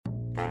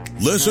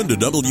Listen to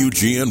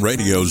WGN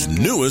Radio's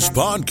newest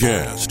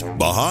podcast,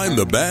 Behind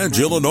the Badge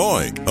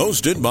Illinois,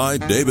 hosted by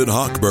David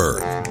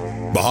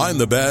Hochberg. Behind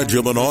the Badge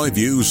Illinois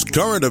views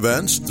current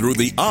events through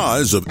the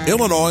eyes of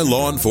Illinois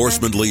law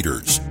enforcement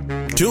leaders.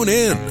 Tune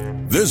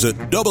in. Visit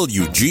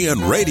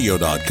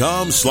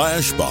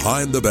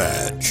WGNRadio.com/Behind the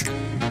Badge.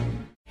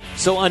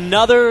 So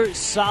another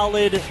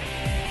solid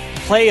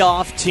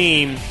playoff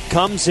team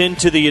comes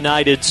into the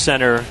United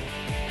Center.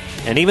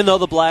 And even though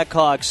the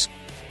Blackhawks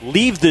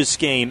leave this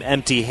game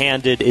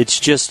empty-handed, it's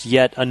just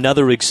yet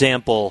another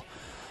example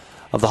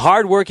of the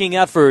hard-working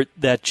effort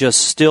that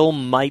just still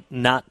might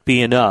not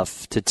be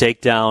enough to take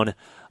down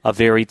a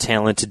very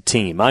talented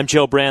team. I'm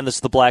Joe Brand. This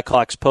is the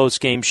Blackhawks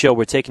post-game show.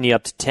 We're taking you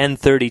up to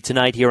 10:30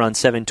 tonight here on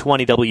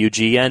 720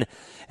 WGN.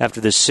 After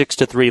this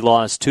 6-3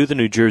 loss to the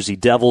New Jersey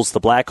Devils, the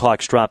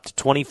Blackhawks dropped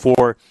to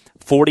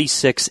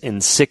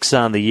 24-46-6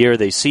 on the year.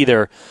 They see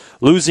their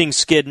losing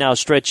skid now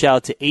stretch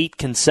out to 8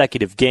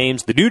 consecutive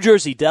games. The New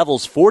Jersey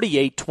Devils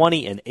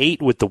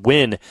 48-20-8 with the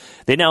win.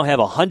 They now have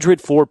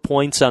 104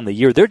 points on the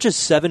year. They're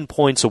just 7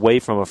 points away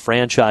from a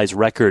franchise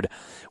record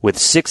with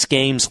 6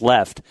 games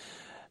left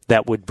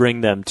that would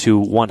bring them to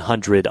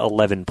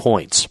 111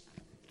 points.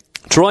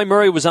 Troy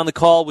Murray was on the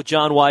call with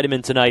John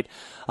Weideman tonight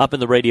up in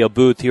the radio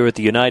booth here at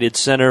the United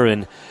Center,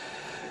 and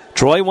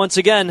Troy, once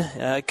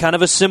again, kind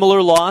of a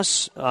similar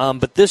loss,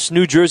 but this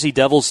New Jersey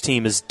Devils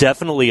team is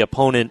definitely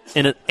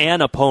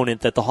an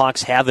opponent that the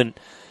Hawks haven't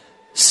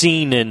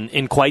seen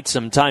in quite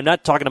some time.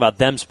 Not talking about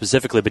them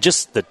specifically, but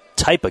just the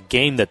type of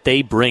game that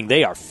they bring.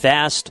 They are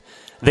fast.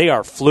 They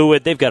are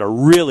fluid. They've got a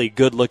really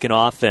good-looking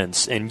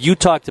offense, and you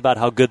talked about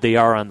how good they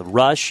are on the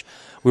rush.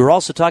 We were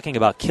also talking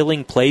about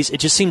killing plays. It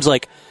just seems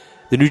like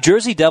the New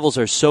Jersey Devils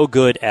are so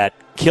good at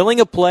killing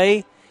a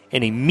play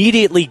and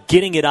immediately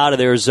getting it out of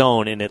their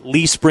zone and at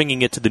least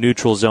bringing it to the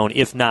neutral zone,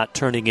 if not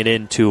turning it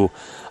into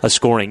a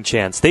scoring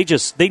chance. They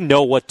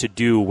know what to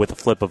do with a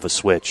flip of a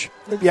switch.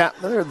 Yeah,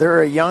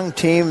 they're a young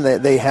team.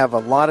 They have a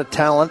lot of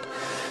talent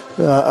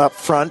up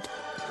front.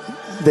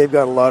 They've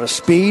got a lot of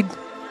speed.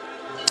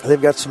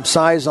 They've got some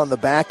size on the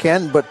back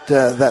end, but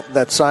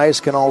that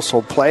size can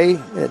also play.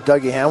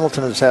 Dougie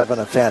Hamilton is having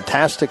a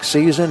fantastic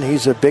season.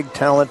 He's a big,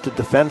 talented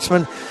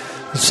defenseman.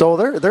 So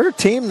they're a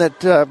team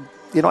that,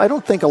 I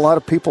don't think a lot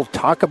of people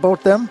talk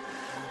about them.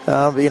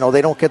 They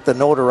don't get the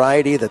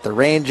notoriety that the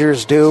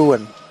Rangers do,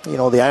 and,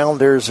 the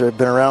Islanders have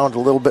been around a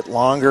little bit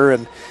longer,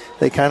 and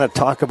they kind of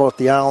talk about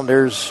the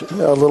Islanders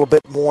a little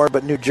bit more.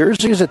 But New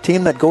Jersey is a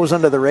team that goes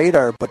under the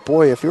radar. But,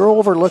 boy, if you're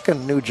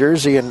overlooking New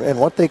Jersey and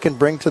what they can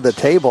bring to the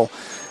table,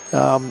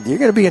 you're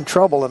going to be in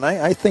trouble. And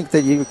I think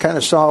that you kind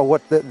of saw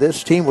what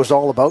this team was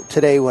all about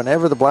today.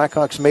 Whenever the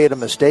Blackhawks made a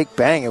mistake,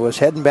 bang, it was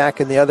heading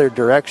back in the other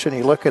direction.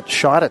 You look at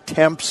shot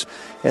attempts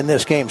in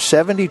this game,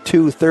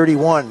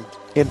 72-31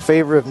 in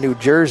favor of New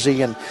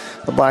Jersey, and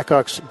the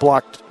Blackhawks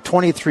blocked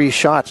 23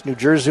 shots. New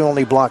Jersey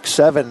only blocked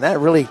 7. That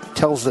really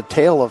tells the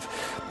tale of,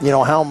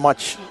 how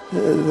much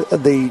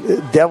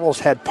the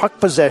Devils had puck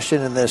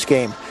possession in this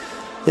game.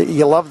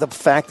 You love the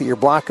fact that you're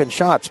blocking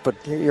shots, but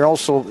you're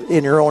also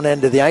in your own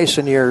end of the ice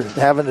and you're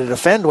having to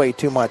defend way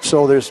too much.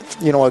 So there's,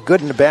 a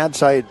good and a bad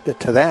side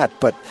to that.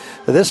 But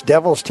this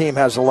Devils team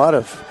has a lot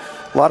of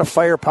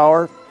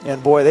firepower,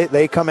 and boy,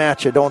 they come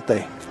at you, don't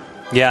they?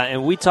 Yeah,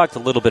 and we talked a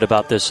little bit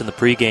about this in the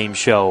pregame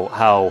show,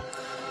 how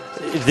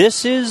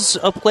this is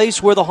a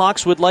place where the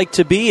Hawks would like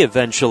to be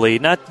eventually.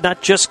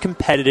 Not just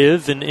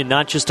competitive and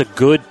not just a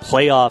good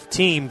playoff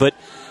team, but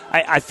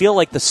I feel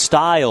like the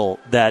style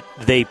that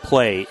they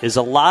play is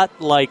a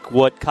lot like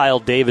what Kyle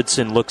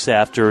Davidson looks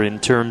after in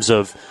terms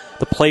of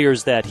the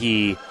players that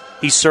he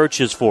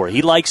searches for.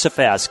 He likes a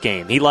fast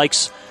game. He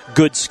likes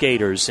good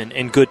skaters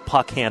and good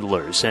puck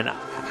handlers. And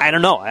I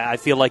don't know. I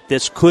feel like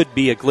this could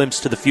be a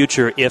glimpse to the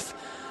future if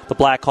the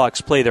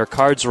Blackhawks play their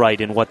cards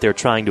right in what they're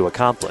trying to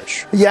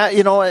accomplish. Yeah,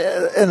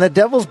 and the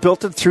Devils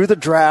built it through the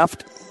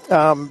draft.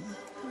 You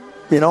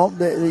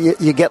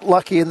get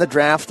lucky in the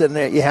draft,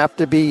 and you have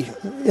to be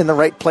in the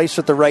right place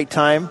at the right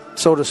time,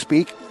 so to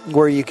speak,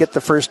 where you get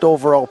the first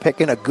overall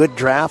pick in a good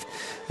draft.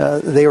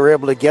 They were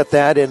able to get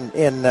that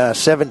in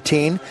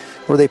 17,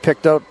 where they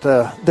picked out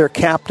their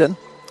captain,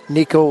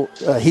 Nico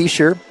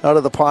Hischier, out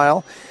of the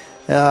pile.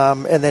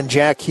 And then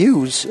Jack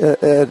Hughes,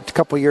 a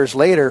couple years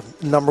later,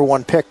 number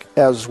 1 pick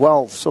as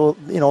well. So,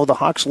 the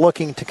Hawks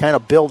looking to kind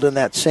of build in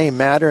that same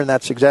manner, and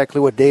that's exactly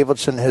what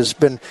Davidson has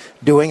been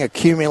doing,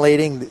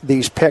 accumulating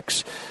these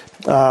picks,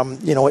 in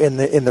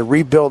the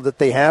rebuild that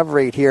they have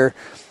right here.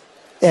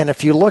 And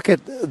if you look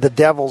at the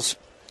Devils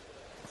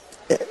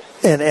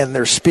and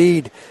their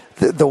speed,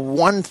 the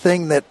one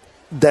thing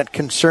that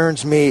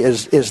concerns me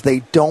is they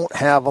don't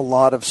have a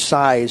lot of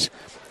size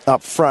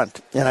up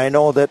front. And I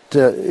know that,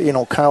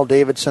 Kyle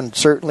Davidson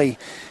certainly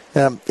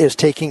is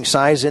taking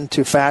size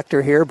into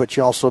factor here, but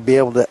you also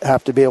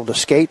have to be able to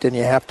skate, and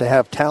you have to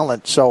have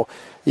talent. So,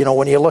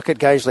 when you look at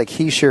guys like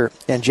Hischier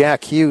and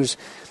Jack Hughes,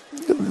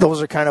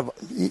 those are kind of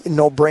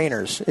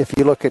no-brainers. If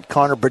you look at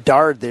Connor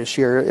Bedard this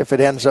year, if it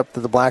ends up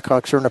that the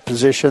Blackhawks are in a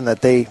position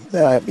that they,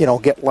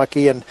 get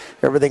lucky and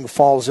everything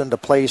falls into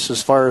place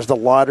as far as the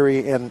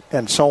lottery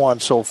and so on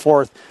and so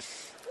forth,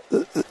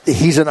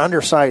 he's an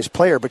undersized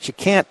player, but you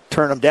can't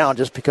turn him down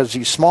just because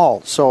he's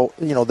small. So,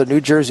 the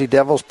New Jersey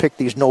Devils pick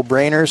these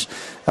no-brainers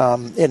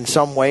in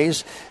some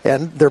ways,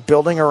 and they're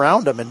building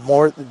around him. And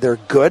more, they're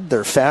good,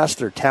 they're fast,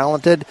 they're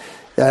talented.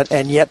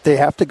 And yet they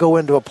have to go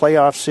into a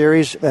playoff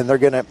series, and they're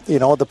going to,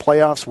 the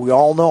playoffs, we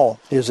all know,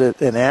 is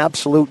an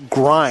absolute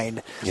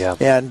grind. Yeah.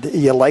 And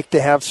you like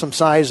to have some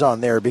size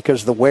on there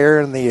because the wear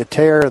and the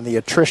tear and the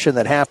attrition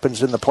that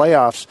happens in the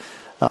playoffs,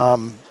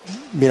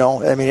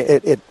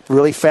 it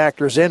really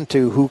factors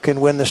into who can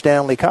win the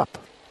Stanley Cup.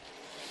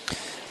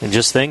 And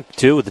just think,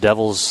 too, the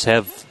Devils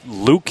have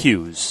Luke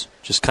Hughes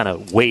just kind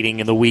of waiting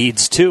in the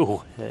weeds,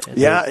 too.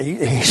 Yeah,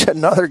 he's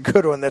another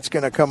good one that's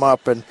going to come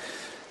up. And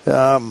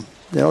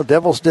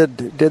Devils did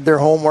their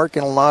homework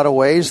in a lot of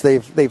ways.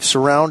 They've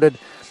surrounded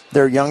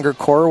their younger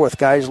core with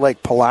guys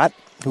like Palat,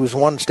 who's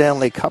won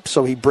Stanley Cup,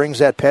 so he brings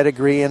that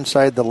pedigree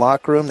inside the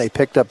locker room. They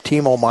picked up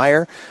Timo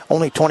Meier,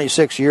 only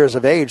 26 years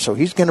of age, so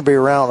he's going to be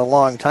around a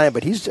long time,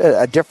 but he's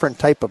a different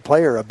type of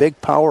player, a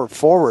big power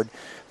forward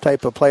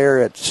type of player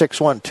at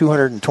 6'1",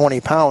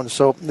 220 pounds.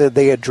 So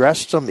they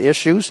addressed some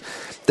issues.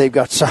 They've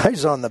got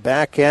size on the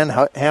back end.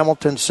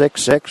 Hamilton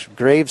 6'6",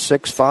 Graves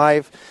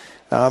 6'5",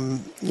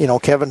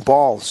 Kevin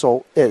Ball,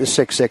 so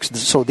 6'6".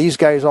 So these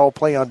guys all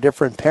play on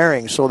different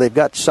pairings, so they've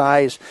got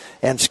size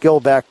and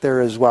skill back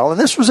there as well. And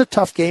this was a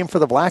tough game for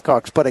the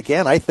Blackhawks, but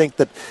again, I think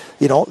that,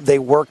 they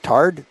worked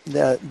hard.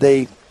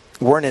 They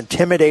weren't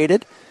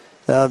intimidated.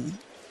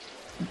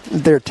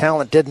 Their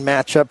talent didn't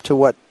match up to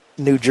what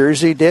New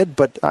Jersey did,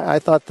 but I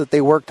thought that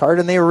they worked hard,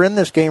 and they were in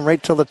this game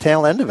right till the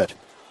tail end of it.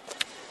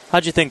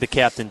 How'd you think the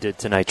captain did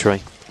tonight,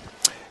 Troy?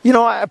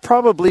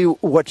 Probably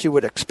what you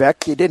would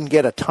expect. You didn't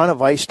get a ton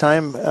of ice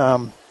time.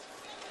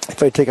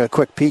 If I take a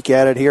quick peek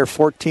at it here,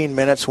 14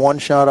 minutes, one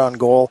shot on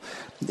goal.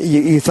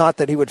 You thought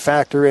that he would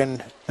factor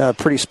in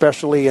pretty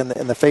specially in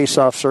the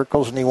face-off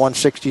circles, and he won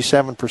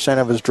 67%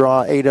 of his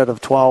draw, 8 out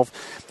of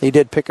 12. He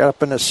did pick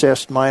up an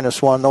assist,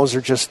 -1. Those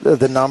are just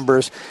the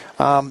numbers.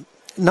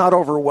 Not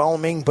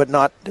overwhelming, but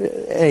not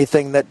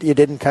anything that you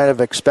didn't kind of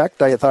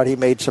expect. I thought he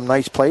made some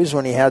nice plays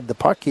when he had the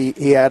puck.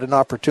 He had an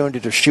opportunity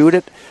to shoot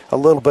it a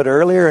little bit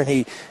earlier, and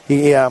he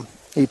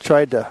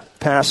tried to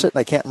pass it.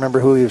 And I can't remember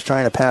who he was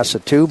trying to pass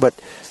it to, but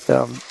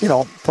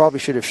probably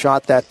should have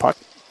shot that puck.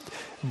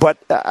 But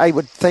I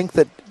would think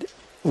that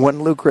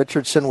when Luke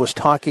Richardson was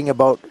talking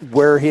about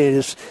where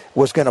he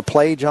was going to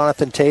play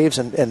Jonathan Toews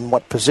and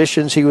what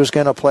positions he was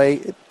going to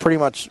play, pretty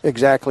much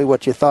exactly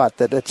what you thought,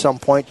 that at some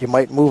point you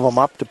might move him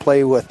up to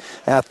play with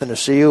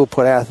Athanasiou,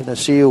 put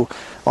Athanasiou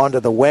onto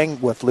the wing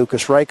with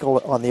Lucas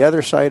Reichel on the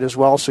other side as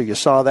well. So you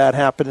saw that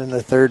happen in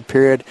the third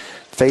period.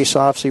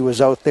 Face-offs, he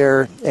was out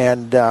there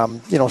and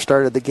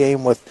started the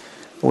game with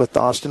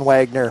Austin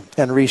Wagner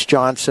and Reese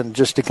Johnson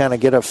just to kind of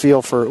get a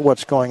feel for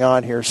what's going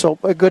on here. So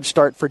a good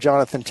start for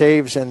Jonathan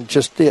Toews, and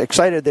just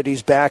excited that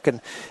he's back,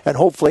 and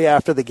hopefully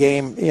after the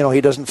game,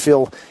 he doesn't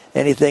feel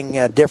anything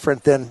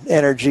different than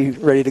energy,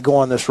 ready to go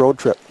on this road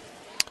trip.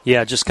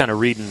 Yeah, just kind of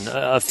reading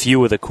a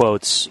few of the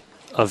quotes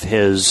of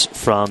his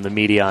from the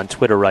media on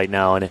Twitter right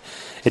now, and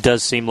it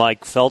does seem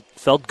like felt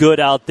good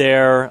out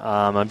there.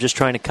 I'm just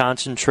trying to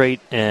concentrate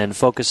and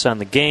focus on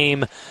the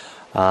game.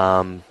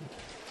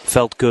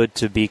 Felt good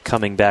to be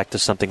coming back to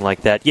something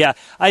like that. Yeah,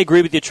 I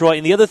agree with you, Troy.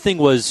 And the other thing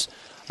was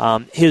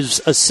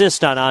his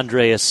assist on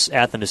Andreas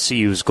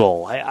Athanasiou's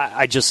goal.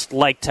 I just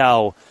liked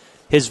how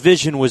his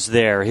vision was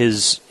there.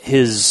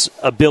 His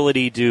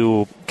ability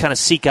to kind of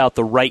seek out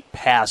the right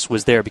pass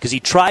was there, because he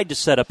tried to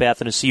set up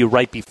Athanasiou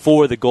right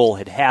before the goal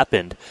had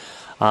happened.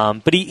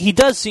 But he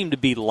does seem to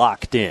be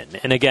locked in.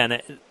 And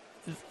again,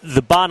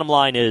 the bottom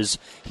line is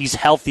he's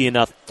healthy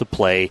enough to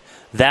play.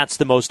 That's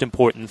the most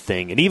important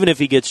thing. And even if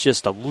he gets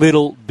just a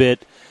little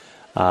bit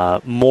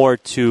more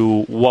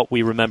to what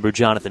we remember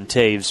Jonathan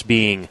Toews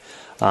being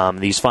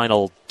these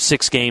final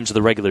 6 games of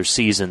the regular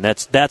season,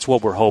 that's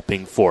what we're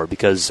hoping for,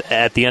 because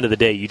at the end of the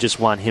day, you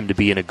just want him to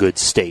be in a good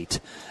state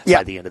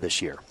by the end of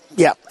this year.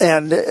 Yeah,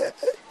 and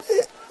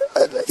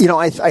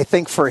I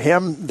think for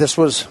him, this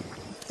was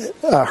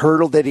a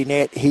hurdle that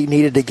he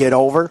needed to get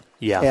over.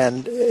 Yeah.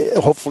 And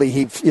hopefully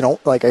he,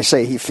 like I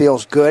say, he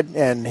feels good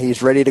and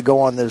he's ready to go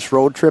on this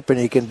road trip, and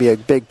he can be a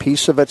big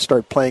piece of it,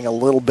 start playing a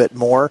little bit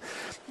more.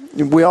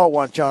 We all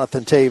want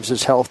Jonathan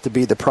Toews' health to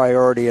be the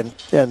priority, and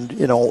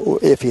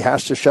if he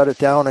has to shut it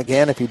down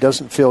again, if he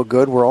doesn't feel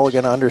good, we're all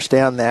going to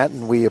understand that,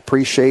 and we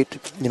appreciate,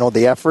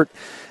 the effort.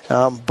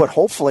 But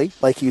hopefully,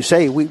 like you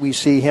say, we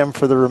see him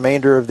for the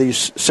remainder of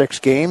these 6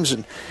 games,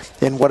 and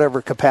in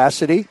whatever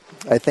capacity.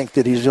 I think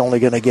that he's only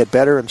going to get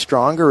better and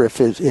stronger if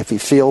he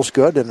feels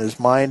good and his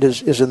mind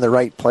is in the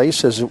right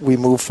place as we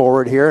move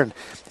forward here, and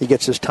he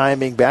gets his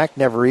timing back.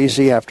 Never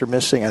easy after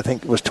missing, I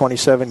think it was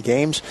 27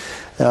 games.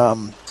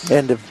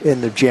 End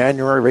of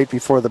January, right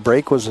before the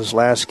break, was his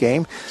last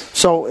game.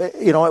 So,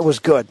 it was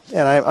good,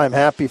 and I'm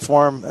happy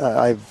for him.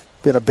 I've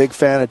been a big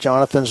fan of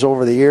Jonathan's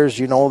over the years.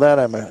 You know that.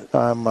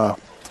 I'm a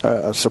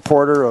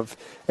supporter of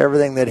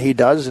everything that he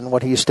does and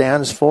what he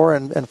stands for,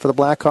 and for the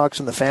Blackhawks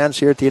and the fans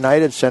here at the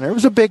United Center. It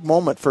was a big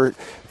moment for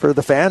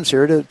the fans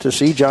here to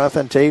see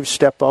Jonathan Toews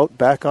step out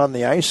back on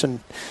the ice and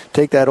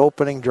take that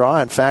opening draw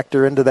and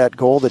factor into that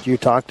goal that you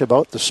talked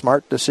about, the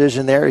smart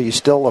decision there. He's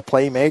still a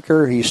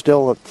playmaker. He's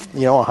still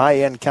a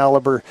high-end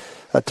caliber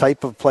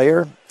type of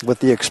player with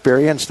the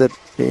experience that,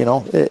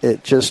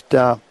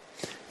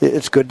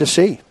 it's good to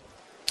see.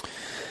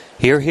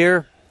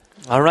 Here.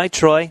 All right,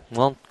 Troy.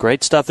 Well,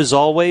 great stuff as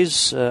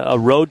always. A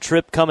road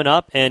trip coming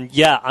up, and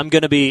yeah, I'm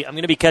gonna be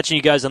catching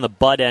you guys on the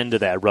butt end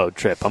of that road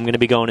trip. I'm gonna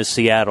be going to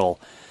Seattle,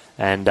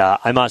 and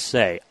I must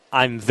say,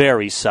 I'm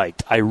very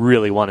psyched. I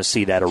really want to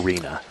see that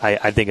arena.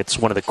 I think it's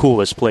one of the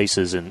coolest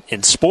places in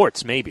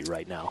sports, maybe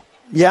right now.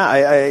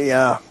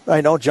 Yeah,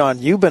 I know, John.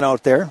 You've been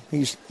out there.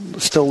 He's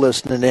still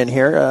listening in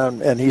here,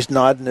 and he's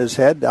nodding his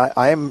head.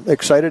 I'm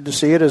excited to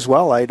see it as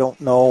well. I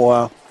don't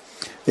know.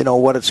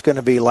 What it's going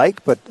to be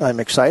like, but I'm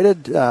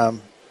excited.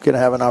 Going to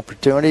have an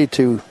opportunity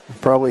to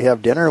probably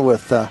have dinner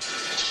with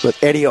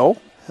Eddie O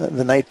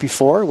the night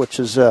before, which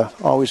is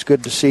always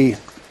good to see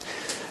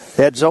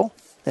Edzo,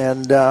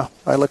 and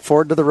I look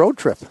forward to the road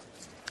trip.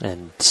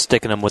 And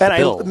sticking them with the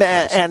Bills.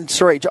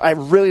 I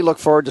really look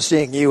forward to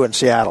seeing you in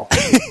Seattle.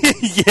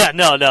 Yeah,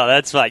 no,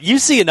 that's fine. You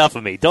see enough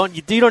of me. You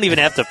don't even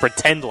have to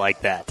pretend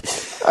like that.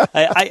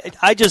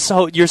 I just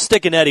hope you're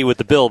sticking Eddie with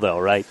the Bill, though,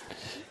 right?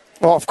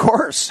 Well, of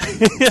course.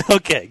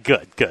 Okay,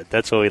 good.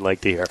 That's what we'd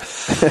like to hear.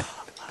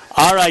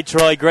 All right,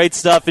 Troy, great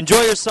stuff.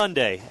 Enjoy your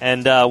Sunday,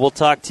 and we'll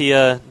talk to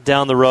you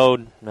down the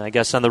road, I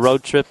guess, on the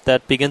road trip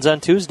that begins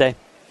on Tuesday.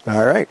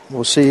 All right.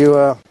 We'll see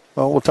you.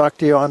 We'll talk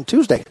to you on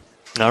Tuesday.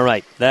 All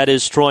right. That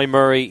is Troy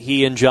Murray.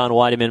 He and John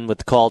Weideman with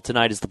the call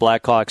tonight as the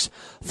Blackhawks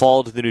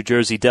fall to the New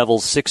Jersey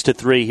Devils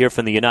 6-3 here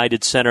from the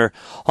United Center.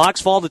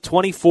 Hawks fall to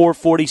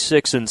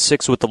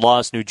 24-46-6 with the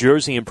loss. New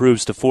Jersey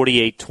improves to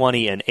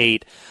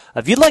 48-20-8.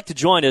 If you'd like to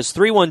join us,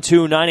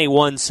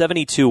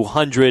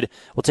 312-981-7200.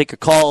 We'll take your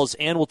calls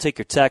and we'll take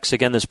your texts.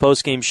 Again, this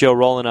postgame show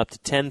rolling up to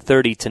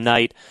 10:30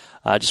 tonight.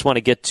 I just want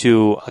to get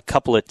to a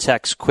couple of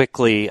texts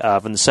quickly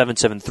from the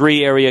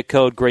 773 area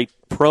code. Great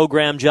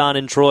program, John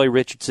and Troy.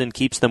 Richardson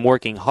keeps them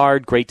working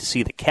hard. Great to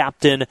see the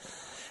captain.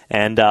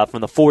 And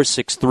from the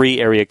 463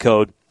 area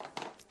code,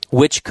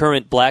 which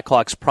current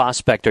Blackhawks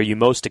prospect are you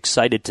most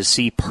excited to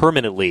see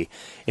permanently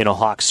in a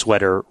Hawks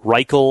sweater?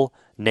 Reichel,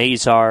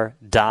 Nazar,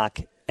 Doc,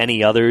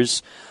 any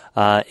others?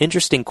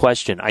 Interesting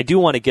question. I do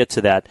want to get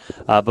to that.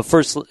 But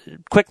first,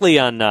 quickly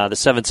on the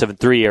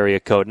 773 area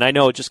code. And I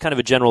know just kind of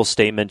a general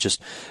statement,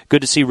 just good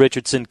to see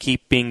Richardson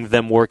keeping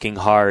them working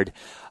hard.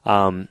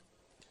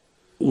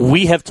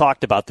 We have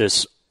talked about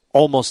this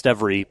almost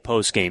every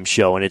post-game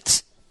show, and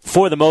it's,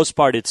 for the most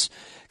part, it's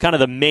kind of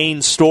the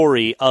main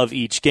story of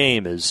each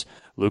game is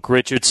Luke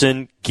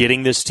Richardson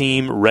getting this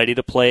team ready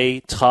to play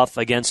tough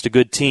against a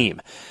good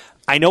team.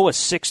 I know a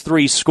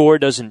 6-3 score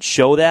doesn't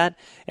show that,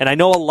 and I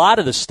know a lot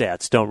of the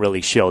stats don't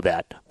really show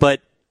that,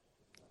 but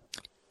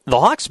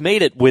the Hawks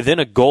made it within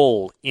a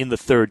goal in the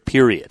third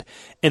period.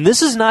 And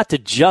this is not to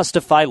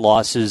justify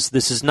losses.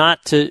 This is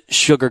not to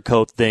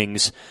sugarcoat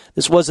things.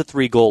 This was a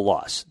 3-goal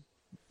loss.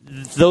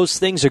 Those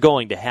things are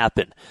going to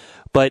happen.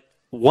 But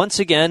once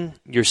again,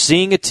 you're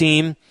seeing a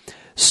team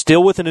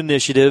still with an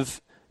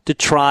initiative to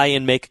try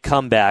and make a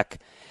comeback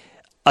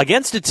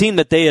against a team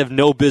that they have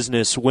no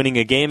business winning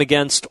a game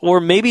against,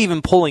 or maybe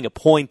even pulling a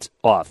point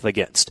off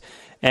against.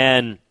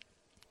 And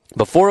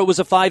before it was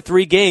a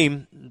 5-3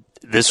 game,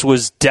 this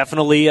was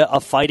definitely a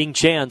fighting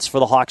chance for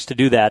the Hawks to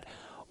do that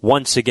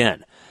once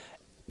again.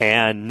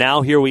 And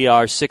now here we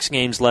are, 6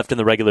 games left in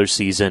the regular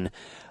season.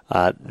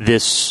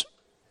 This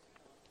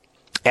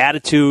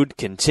attitude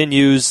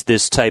continues,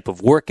 this type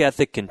of work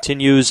ethic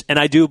continues, and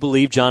I do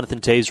believe Jonathan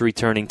Toews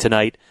returning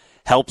tonight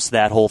helps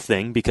that whole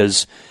thing,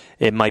 because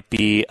it might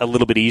be a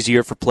little bit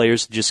easier for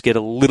players to just get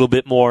a little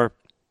bit more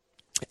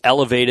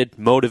elevated,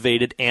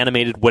 motivated,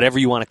 animated, whatever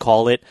you want to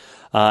call it.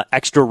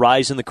 Extra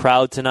rise in the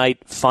crowd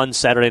tonight, fun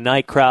Saturday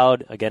night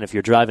crowd. Again, if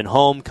you're driving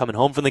home, coming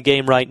home from the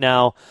game right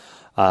now,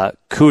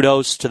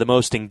 kudos to the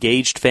most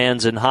engaged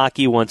fans in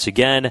hockey once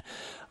again.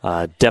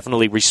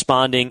 Definitely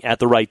responding at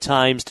the right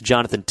times to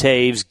Jonathan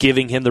Toews,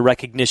 giving him the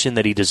recognition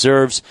that he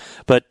deserves,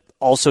 but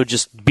also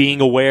just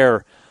being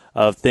aware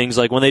of things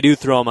like when they do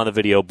throw him on the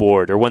video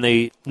board or when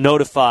they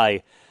notify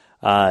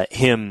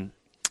him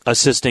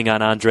assisting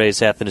on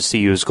Andreas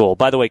Athanasiou's goal.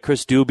 By the way,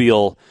 Chris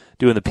Dubiel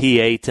doing the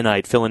PA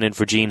tonight, filling in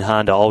for Gene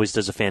Honda, always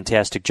does a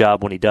fantastic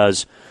job when he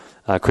does.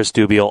 Chris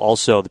Dubiel,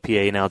 also the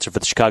PA announcer for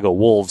the Chicago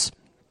Wolves.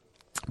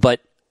 But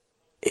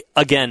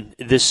again,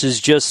 this is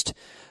just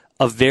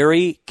a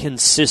very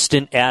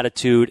consistent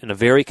attitude and a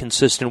very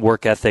consistent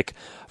work ethic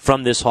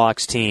from this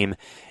Hawks team.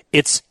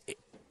 It's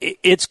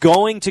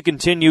going to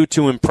continue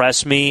to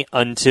impress me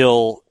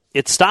until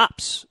it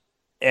stops.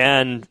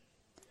 And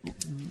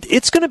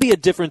it's going to be a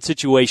different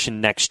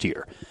situation next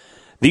year.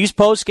 These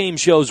post-game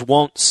shows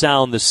won't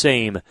sound the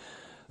same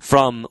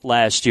from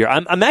last year.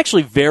 I'm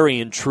actually very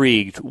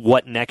intrigued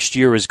what next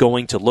year is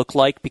going to look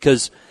like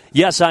because,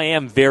 yes, I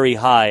am very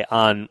high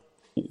on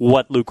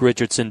what Luke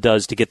Richardson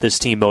does to get this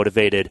team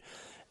motivated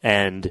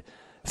and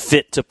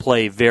fit to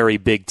play very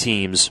big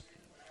teams,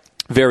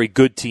 very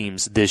good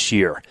teams this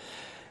year.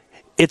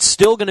 It's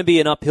still going to be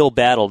an uphill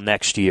battle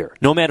next year.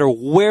 No matter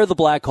where the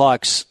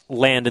Blackhawks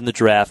land in the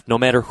draft, no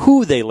matter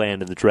who they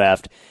land in the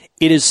draft,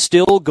 it is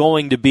still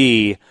going to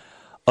be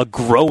a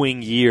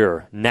growing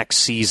year next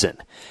season.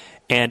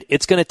 And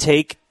it's going to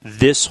take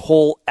this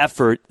whole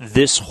effort,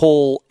 this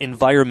whole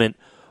environment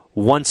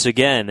once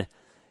again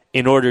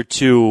in order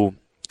to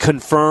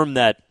confirm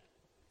that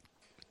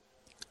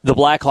the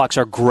Blackhawks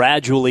are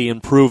gradually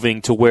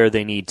improving to where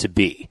they need to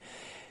be.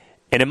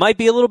 And it might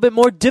be a little bit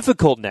more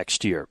difficult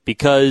next year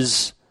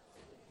because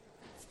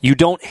you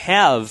don't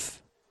have...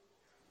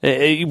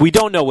 We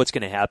don't know what's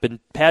going to happen.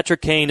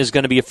 Patrick Kane is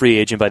going to be a free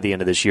agent by the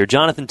end of this year.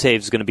 Jonathan Toews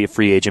is going to be a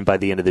free agent by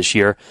the end of this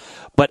year.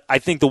 But I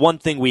think the one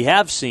thing we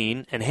have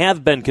seen and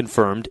have been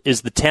confirmed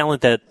is the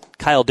talent that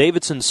Kyle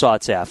Davidson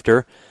sought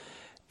after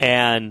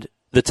and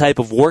the type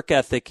of work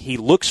ethic he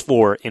looks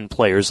for in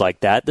players like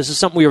that. This is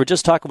something we were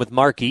just talking with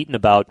Mark Eaton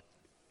about,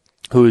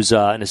 who's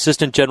an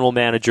assistant general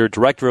manager,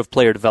 director of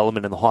player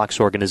development in the Hawks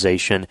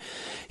organization.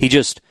 He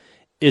just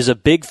is a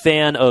big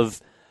fan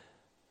of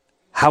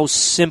how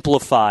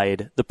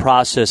simplified the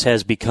process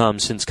has become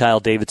since Kyle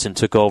Davidson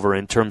took over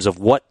in terms of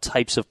what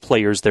types of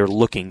players they're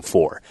looking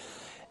for.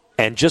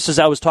 And just as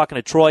I was talking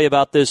to Troy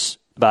about this,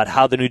 about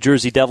how the New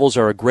Jersey Devils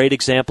are a great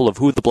example of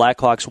who the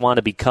Blackhawks want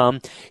to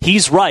become,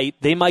 he's right.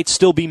 They might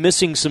still be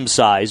missing some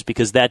size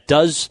because that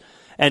does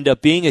end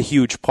up being a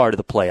huge part of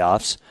the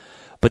playoffs.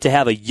 But to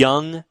have a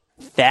young,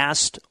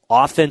 fast,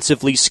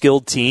 offensively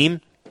skilled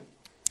team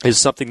is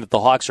something that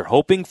the Hawks are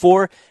hoping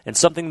for and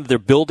something that they're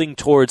building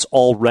towards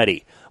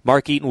already.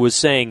 Mark Eaton was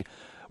saying,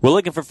 we're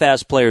looking for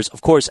fast players.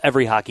 Of course,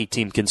 every hockey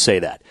team can say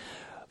that.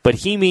 But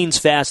he means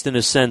fast in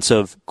a sense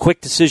of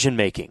quick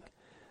decision-making.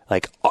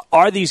 Like,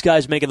 are these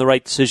guys making the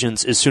right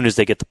decisions as soon as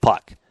they get the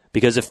puck?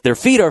 Because if their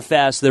feet are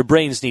fast, their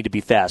brains need to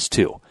be fast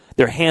too.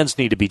 Their hands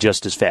need to be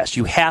just as fast.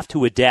 You have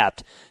to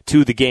adapt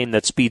to the game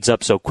that speeds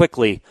up so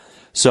quickly.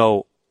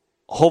 So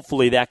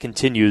hopefully that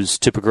continues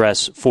to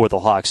progress for the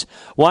Hawks.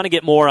 Want to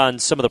get more on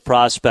some of the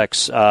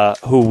prospects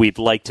who we'd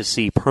like to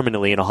see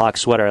permanently in a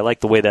Hawks sweater. I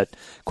like the way that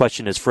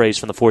question is phrased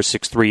from the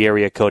 463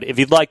 area code. If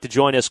you'd like to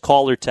join us,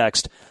 call or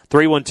text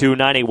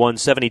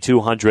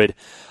 312-981-7200.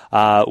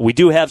 We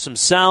do have some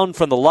sound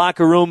from the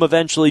locker room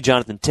eventually.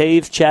 Jonathan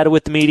Toews chatted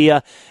with the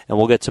media, and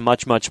we'll get to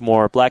much, much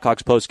more.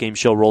 Blackhawks postgame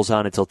show rolls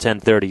on until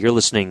 10:30. You're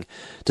listening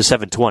to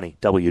 720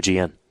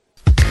 WGN.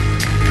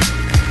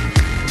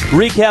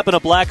 Recapping a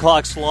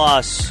Blackhawks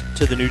loss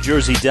to the New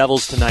Jersey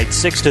Devils tonight,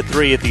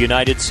 6-3 at the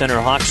United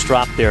Center. Hawks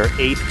dropped their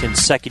 8th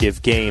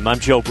consecutive game. I'm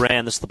Joe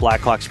Brand. This is the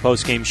Blackhawks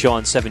postgame show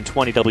on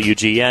 720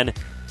 WGN.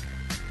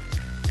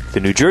 The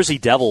New Jersey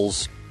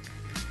Devils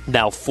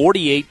now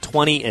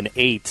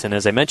 48-20-8, and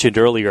as I mentioned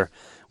earlier,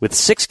 with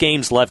 6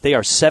 games left, they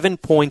are 7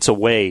 points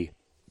away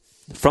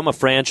from a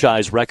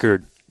franchise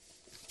record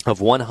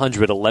of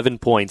 111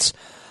 points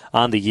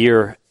on the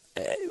year.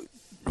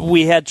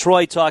 We had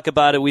Troy talk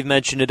about it. We've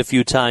mentioned it a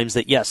few times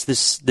that, yes,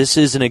 this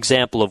is an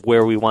example of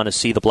where we want to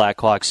see the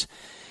Blackhawks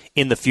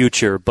in the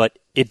future, but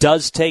it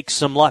does take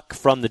some luck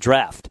from the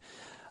draft.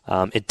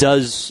 It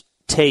does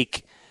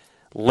take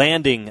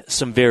landing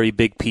some very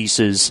big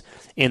pieces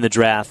in the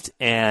draft,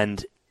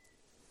 and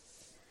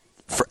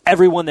for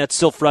everyone that's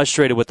still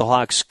frustrated with the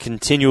Hawks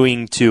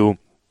continuing to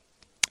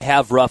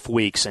have rough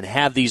weeks and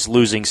have these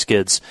losing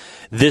skids,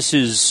 this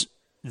is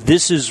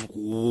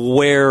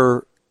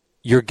where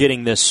you're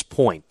getting this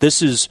point.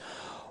 This is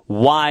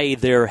why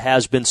there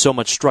has been so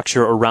much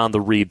structure around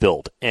the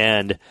rebuild.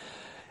 And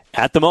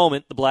at the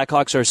moment, the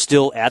Blackhawks are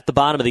still at the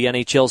bottom of the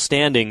NHL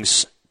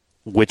standings,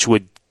 which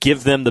would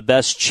give them the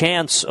best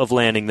chance of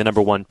landing the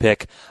number 1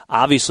 pick.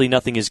 Obviously,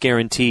 nothing is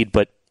guaranteed,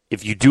 but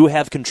if you do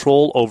have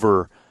control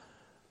over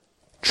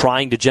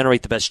trying to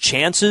generate the best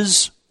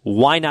chances,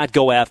 why not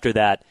go after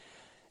that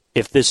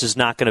if this is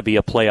not going to be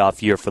a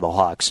playoff year for the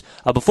Hawks?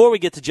 Before we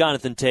get to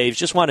Jonathan Toews,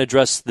 just want to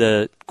address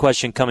the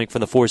question coming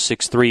from the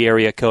 463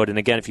 area code. And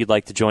again, if you'd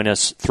like to join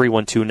us,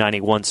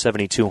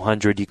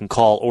 312-981-7200. You can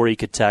call or you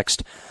could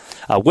text.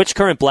 Which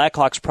current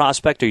Blackhawks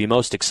prospect are you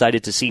most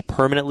excited to see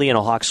permanently in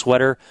a Hawks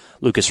sweater?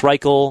 Lucas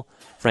Reichel,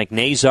 Frank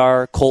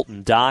Nazar,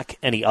 Colton Dock,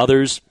 any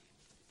others?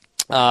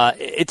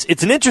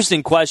 It's an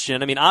interesting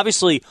question. I mean,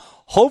 obviously,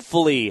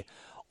 hopefully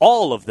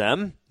all of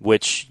them,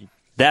 which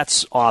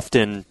that's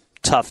often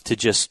tough to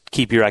just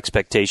keep your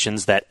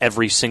expectations that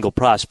every single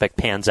prospect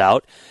pans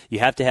out. You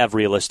have to have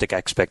realistic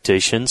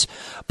expectations.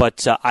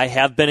 But I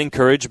have been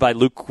encouraged by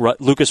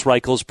Lucas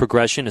Reichel's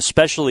progression,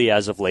 especially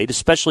as of late,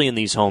 especially in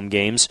these home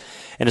games,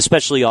 and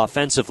especially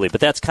offensively. But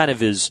that's kind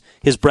of his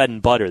bread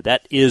and butter.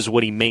 That is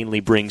what he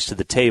mainly brings to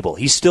the table.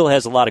 He still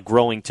has a lot of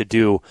growing to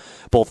do,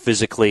 both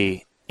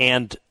physically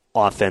and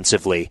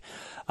offensively.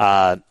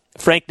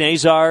 Frank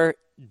Nazar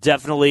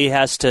definitely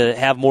has to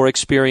have more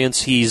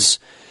experience. He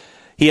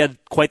had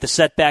quite the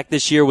setback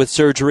this year with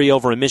surgery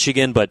over in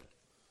Michigan, but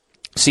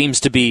seems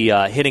to be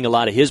hitting a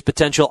lot of his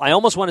potential. I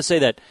almost want to say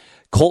that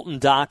Colton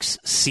Dach's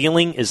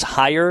ceiling is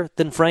higher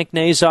than Frank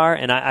Nazar,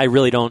 and I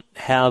really don't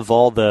have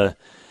all the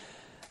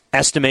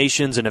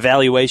estimations and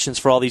evaluations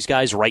for all these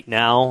guys right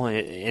now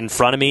in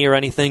front of me or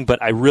anything, but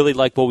I really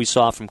like what we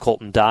saw from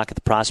Colton Dach at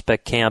the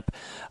prospect camp.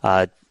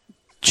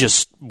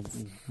 Just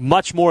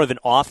much more of an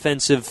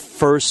offensive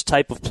first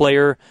type of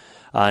player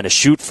and a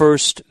shoot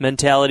first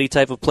mentality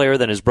type of player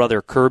than his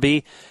brother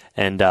Kirby,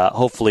 and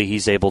hopefully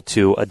he's able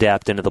to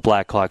adapt into the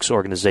Blackhawks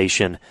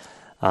organization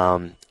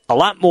a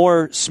lot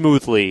more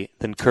smoothly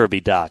than Kirby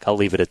Dach. I'll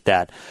leave it at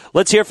that.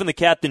 Let's hear from the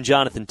captain,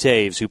 Jonathan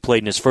Toews, who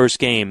played in his first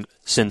game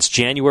since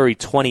January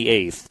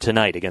 28th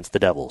tonight against the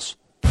Devils.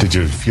 Did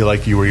you feel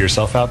like you were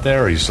yourself out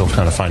there, or are you still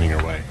kind of finding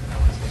your way?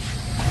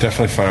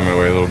 Definitely finding my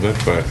way a little bit,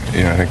 but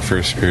I think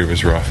first period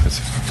was rough. It's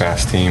a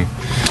fast team,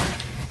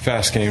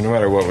 fast game. No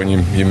matter what, when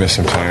you miss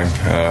some time,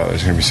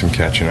 there's going to be some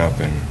catching up.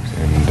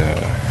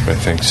 But I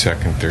think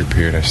second, third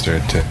period, I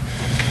started to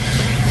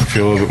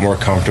feel a little bit more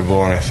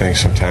comfortable, and I think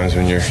sometimes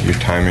when your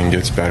timing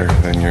gets better,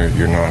 then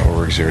you're not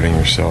overexerting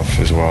yourself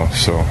as well.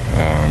 So,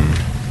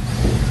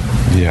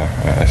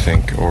 I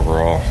think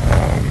overall,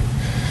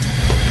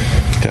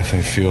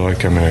 definitely feel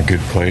like I'm in a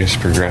good place,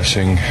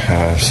 progressing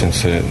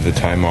since the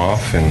time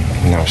off, and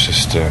now it's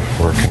just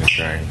working to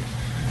try and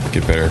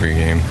get better every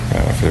game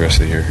for the rest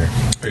of the year here.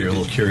 Are you a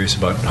little curious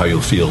about how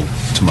you'll feel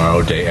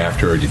tomorrow, day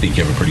after, or do you think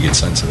you have a pretty good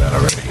sense of that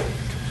already?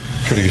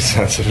 Pretty good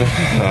sense of it,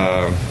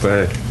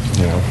 but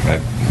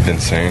I've been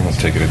saying I'll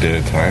take it a day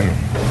at a time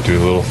and do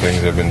the little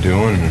things I've been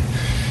doing and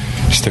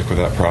stick with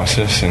that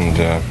process and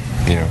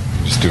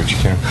just do what you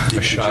can.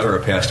 A shot or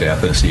a pass to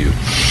FSU?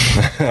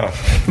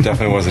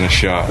 Definitely wasn't a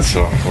shot,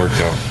 so it worked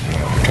out.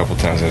 A couple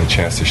times I had a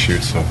chance to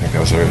shoot, so I think that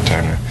was the right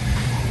time to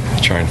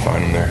try and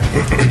find them there.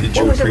 Did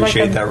you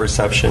appreciate that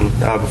reception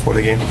before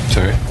the game?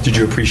 Sorry? Did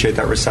you appreciate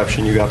that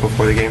reception you got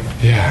before the game?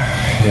 Yeah.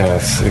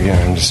 That's, again,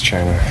 I'm just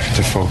trying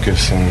to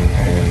focus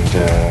and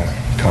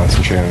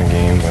concentrate on the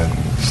game, but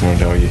there's no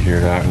doubt you hear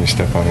that when you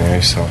step on the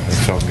ice, so it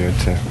felt good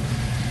to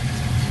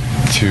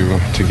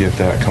get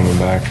that coming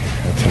back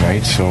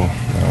tonight. So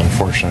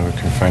unfortunately we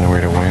couldn't find a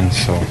way to win,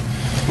 so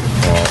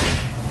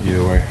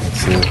either way it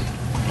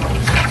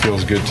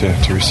feels good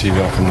to receive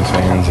that from the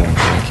fans and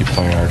keep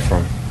playing hard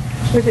for them.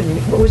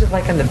 What was it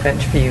like on the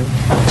bench for you,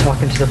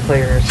 talking to the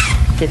players,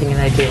 getting an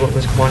idea what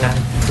was going on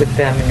with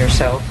them and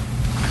yourself?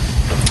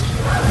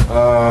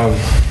 I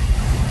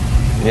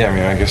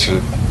guess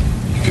you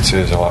could say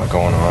there's a lot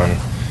going on.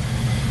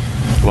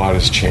 A lot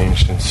has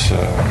changed since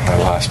I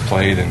last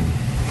played, and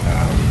a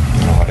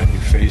lot of new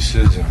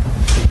faces and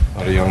a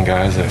lot of young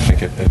guys that I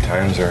think at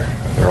times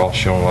they're all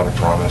showing a lot of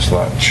promise,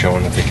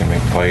 showing that they can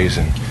make plays,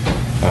 and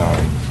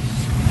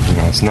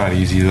it's not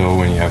easy though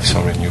when you have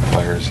so many new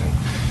players and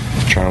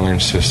trying to learn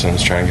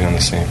systems, trying to get on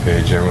the same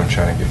page, everyone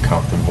trying to get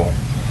comfortable.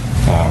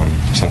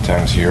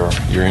 Sometimes your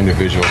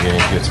individual game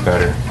gets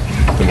better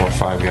the more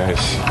five guys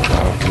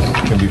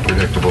can be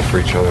predictable for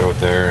each other out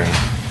there, and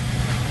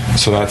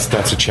so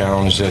that's a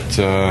challenge that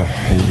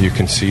you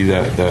can see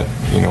that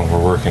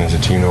we're working as a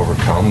team to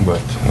overcome.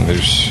 But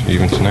there's,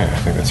 even tonight, I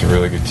think that's a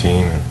really good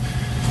team, and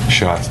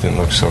shots didn't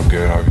look so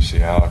good.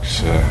 Obviously Al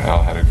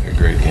had a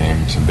great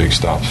game, some big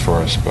stops for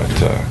us, but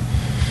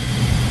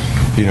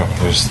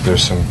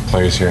there's some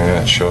plays here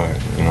that show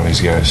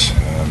these guys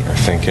are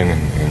thinking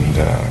and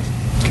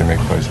can make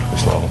plays at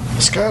this level.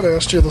 Scott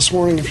asked you this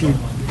morning if you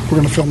were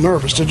going to feel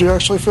nervous. Did you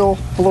actually feel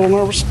a little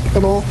nervous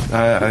at all?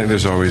 I think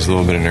there's always a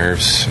little bit of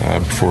nerves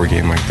before a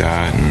game like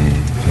that,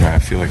 and I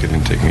feel like it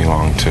didn't take me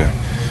long to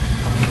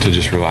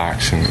just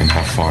relax and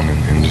have fun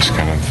and just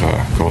kind of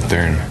go out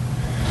there and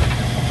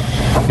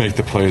make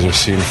the plays I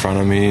see in front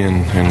of me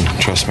and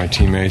trust my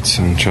teammates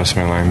and trust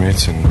my line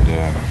mates, and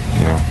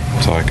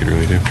that's all I could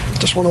really do.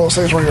 Just one of those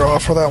things where you're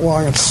off for that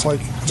long, it's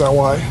like, is that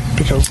why?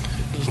 Because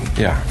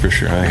yeah, for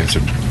sure. I think it's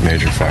a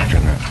major factor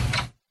in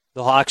that.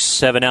 The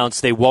Hawks have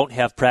announced they won't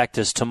have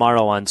practice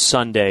tomorrow on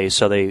Sunday,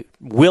 so they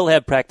will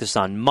have practice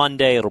on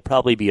Monday. It'll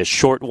probably be a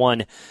short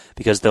one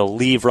because they'll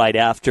leave right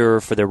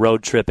after for their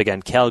road trip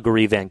again,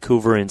 Calgary,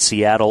 Vancouver, and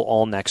Seattle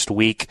all next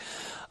week.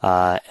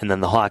 And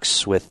then the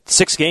Hawks, with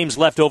 6 games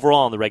left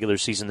overall in the regular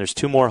season, there's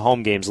 2 more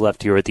home games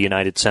left here at the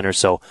United Center.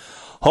 So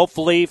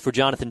hopefully for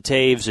Jonathan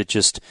Toews, it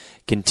just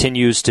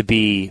continues to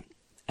be,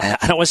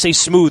 I don't want to say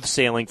smooth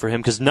sailing for him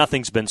because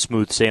nothing's been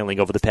smooth sailing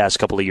over the past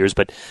couple of years,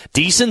 but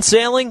decent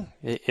sailing,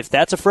 if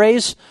that's a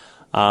phrase,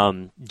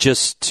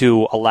 just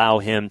to allow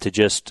him to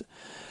just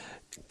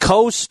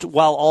coast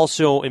while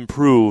also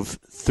improve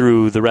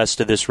through the rest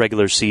of this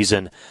regular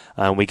season.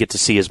 We get to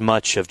see as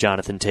much of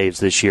Jonathan Toews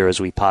this year as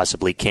we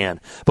possibly can.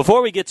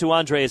 Before we get to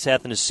Andreas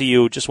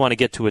Athanasiou, just want to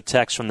get to a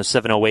text from the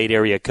 708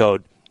 area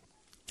code.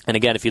 And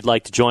again, if you'd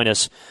like to join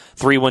us,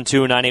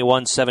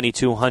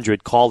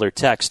 312-981-7200, call or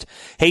text.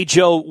 Hey,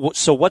 Joe,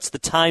 so what's the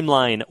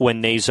timeline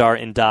when Nazar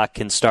and Dach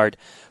can start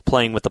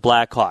playing with the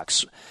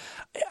Blackhawks?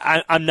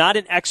 I'm not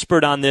an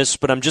expert on this,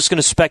 but I'm just going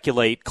to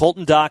speculate.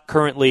 Colton Dach,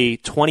 currently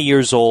 20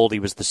 years old. He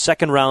was the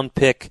second-round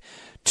pick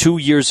 2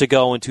 years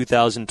ago in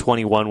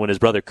 2021 when his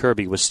brother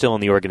Kirby was still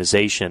in the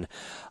organization.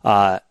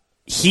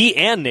 He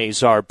and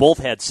Nazar both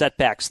had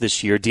setbacks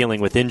this year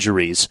dealing with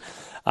injuries.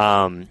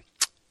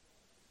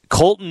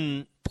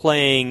 Colton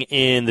playing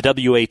in the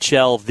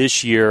WHL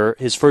this year,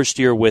 his first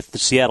year with the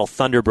Seattle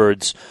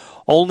Thunderbirds,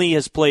 only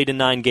has played in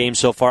 9 games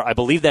so far. I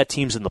believe that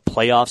team's in the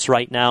playoffs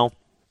right now.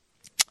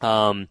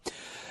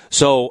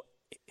 So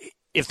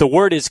if the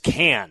word is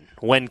can,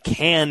 when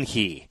can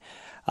he?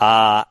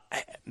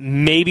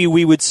 Maybe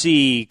we would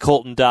see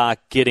Colton Dock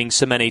getting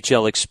some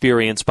NHL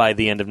experience by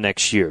the end of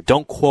next year.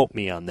 Don't quote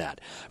me on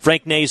that.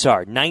 Frank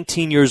Nazar,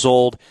 19 years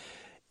old,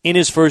 in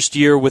his first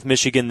year with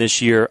Michigan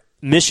this year.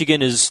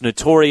 Michigan is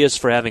notorious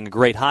for having a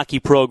great hockey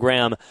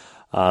program,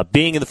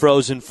 being in the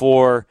Frozen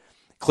Four.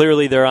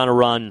 Clearly they're on a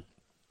run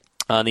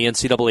on the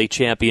NCAA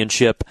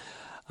championship.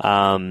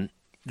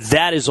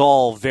 That is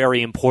all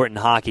very important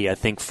hockey, I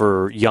think,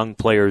 for young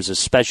players,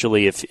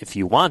 especially if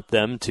you want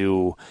them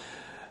to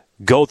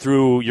go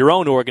through your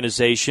own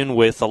organization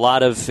with a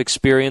lot of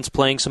experience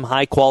playing some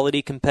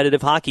high-quality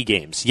competitive hockey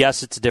games.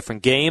 Yes, it's a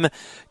different game.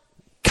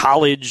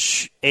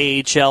 College,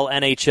 AHL,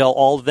 NHL,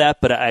 all of that,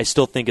 but I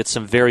still think it's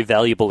some very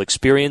valuable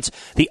experience.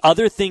 The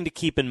other thing to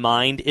keep in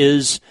mind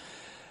is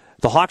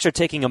the Hawks are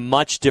taking a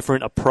much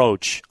different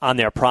approach on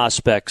their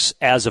prospects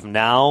as of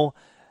now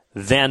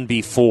than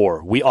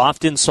before. We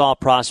often saw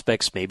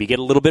prospects maybe get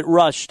a little bit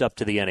rushed up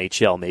to the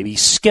NHL, maybe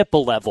skip a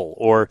level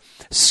or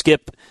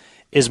skip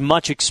as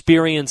much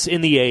experience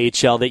in the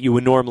AHL that you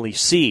would normally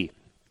see.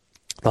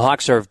 The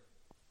Hawks are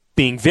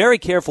being very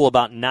careful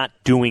about not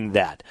doing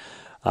that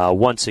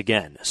once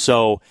again.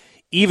 So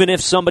even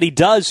if somebody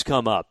does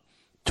come up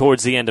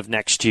towards the end of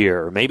next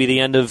year, or maybe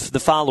the end of the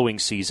following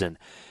season,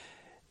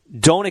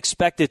 don't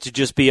expect it to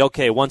just be,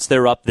 okay, once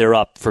they're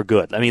up for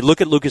good. I mean,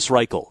 look at Lukas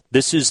Reichel.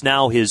 This is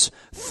now his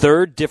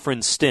 3rd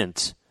different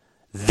stint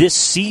this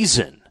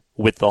season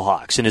with the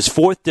Hawks, and his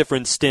 4th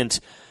different stint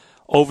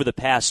over the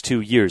past 2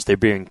 years. They're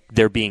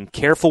being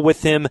careful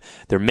with him.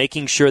 They're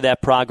making sure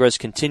that progress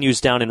continues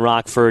down in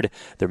Rockford.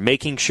 They're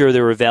making sure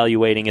they're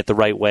evaluating it the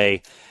right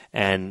way,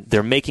 and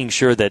they're making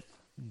sure that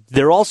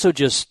they're also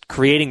just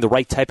creating the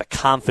right type of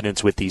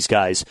confidence with these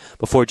guys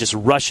before just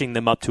rushing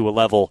them up to a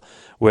level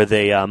where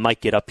they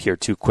might get up here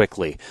too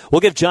quickly.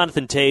 We'll give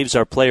Jonathan Toews,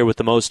 our player with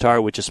the most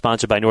heart, which is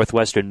sponsored by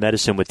Northwestern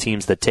Medicine, with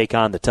teams that take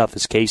on the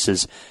toughest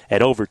cases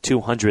at over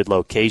 200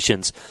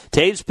 locations.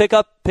 Toews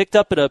picked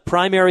up a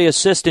primary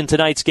assist in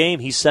tonight's game.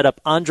 He set up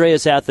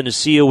Andreas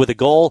Athanasiou with a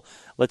goal.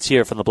 Let's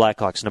hear from the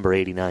Blackhawks, number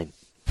 89.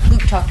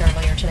 Luke talked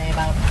earlier today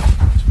about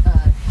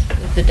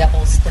the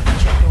Devils, the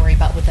things you have to worry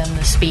about with them,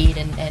 the speed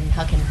and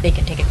how they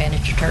can take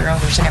advantage of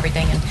turnovers and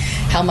everything, and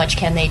how much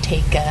can they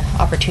take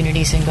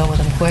opportunities and go with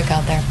them quick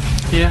out there?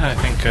 Yeah, I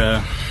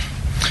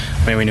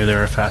think we knew they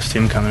were a fast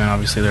team coming in.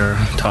 Obviously, they're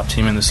a top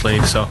team in this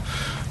league, so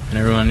and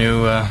everyone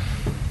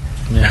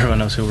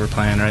knows who we're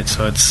playing, right?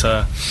 So it's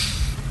I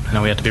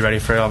know we have to be ready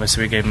for it.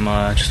 Obviously, we gave them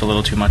just a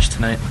little too much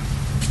tonight.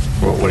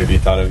 What have you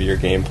thought of your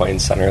game playing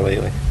center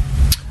lately?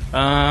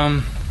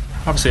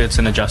 Obviously, it's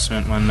an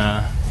adjustment when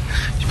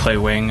you play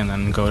wing and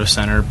then go to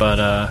center, but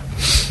I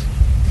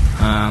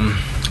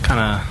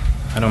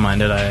don't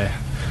mind it. I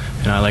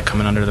like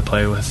coming under the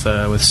play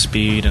with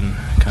speed, and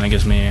kind of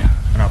gives me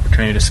an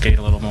opportunity to skate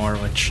a little more,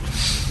 which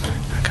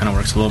kind of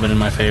works a little bit in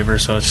my favor.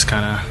 So it's just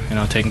kind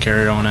of taking care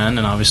of your own end,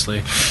 and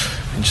obviously,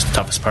 just the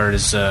toughest part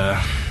is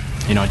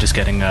just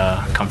getting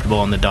comfortable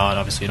on the dot.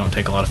 Obviously, you don't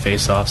take a lot of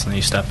face-offs, and then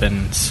you step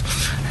in. It's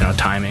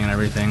timing and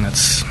everything.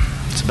 That's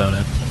about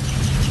it.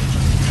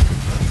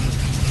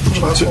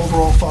 What's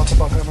overall thoughts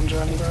about having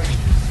Johnny back?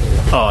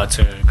 Oh, it's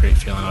a great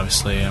feeling,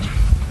 obviously.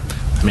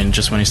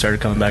 Just when he started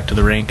coming back to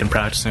the rink and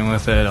practicing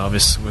with it,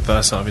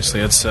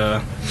 obviously it's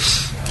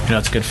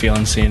it's a good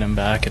feeling seeing him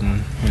back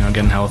and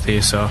getting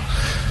healthy. So,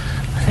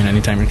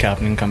 anytime your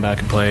captain can come back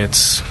and play,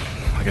 it's,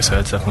 like I said,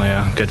 it's definitely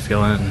a good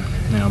feeling,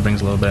 and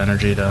brings a little bit of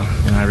energy to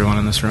everyone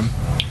in this room.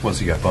 Once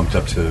he got bumped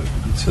up to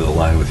the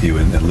line with you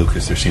and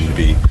Lucas, there seemed to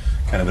be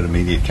kind of an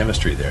immediate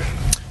chemistry there.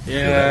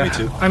 Yeah, me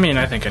too. I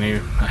think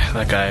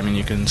that guy.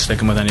 You can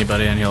stick him with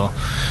anybody, and he'll,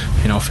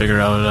 figure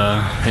out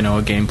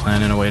a game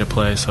plan and a way to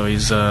play. So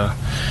he's a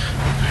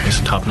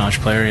top-notch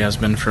player. He has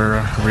been for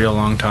a real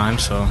long time.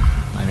 So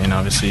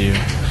obviously you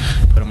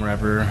put him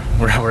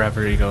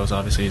wherever he goes.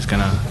 Obviously he's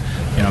gonna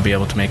be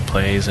able to make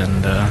plays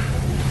and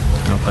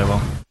play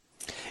well.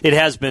 It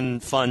has been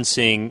fun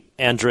seeing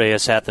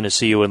Andreas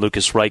Athanasiou and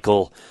Lukas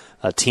Reichel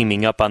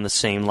teaming up on the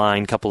same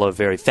line. Couple of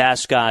very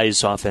fast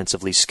guys,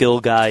 offensively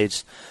skilled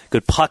guys,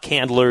 good puck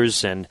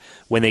handlers, and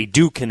when they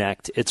do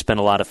connect, it's been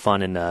a lot of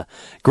fun and a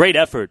great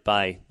effort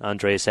by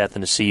Andreas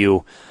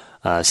Athanasiou,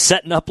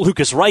 setting up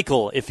Lukas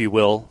Reichel, if you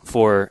will,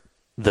 for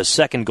the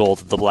second goal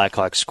that the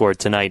Blackhawks scored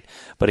tonight.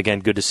 But again,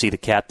 good to see the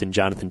captain,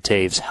 Jonathan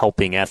Toews,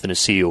 helping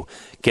Athanasiou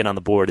get on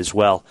the board as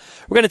well.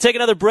 We're going to take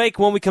another break.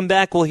 When we come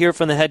back, we'll hear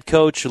from the head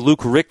coach,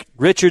 Luke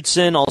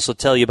Richardson, also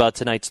tell you about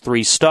tonight's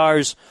 3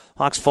 stars.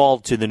 Hawks fall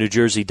to the New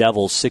Jersey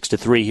Devils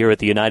 6-3 here at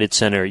the United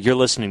Center. You're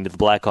listening to the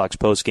Blackhawks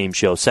postgame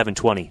show,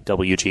 720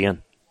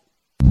 WGN.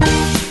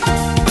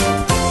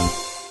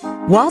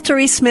 Walter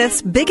E.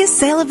 Smith's biggest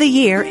sale of the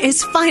year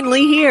is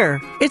finally here.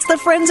 It's the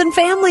Friends and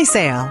Family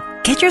Sale.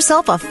 Get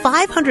yourself a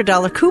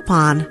 $500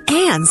 coupon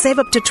and save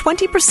up to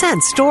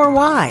 20%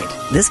 store-wide.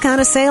 This kind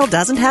of sale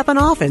doesn't happen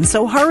often,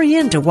 so hurry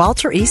into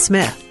Walter E.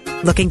 Smith.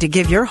 Looking to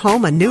give your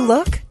home a new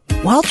look?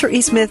 Walter E.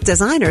 Smith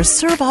designers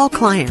serve all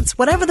clients,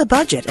 whatever the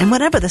budget and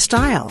whatever the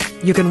style.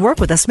 You can work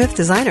with a Smith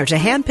designer to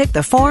handpick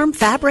the form,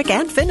 fabric,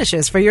 and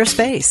finishes for your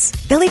space.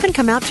 They'll even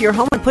come out to your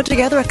home and put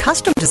together a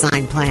custom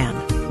design plan.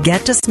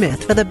 Get to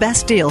Smith for the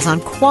best deals on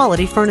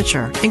quality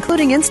furniture,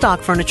 including in-stock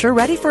furniture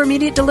ready for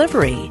immediate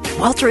delivery.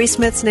 Walter E.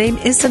 Smith's name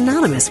is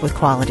synonymous with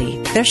quality.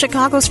 They're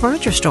Chicago's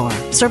furniture store,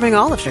 serving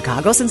all of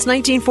Chicago since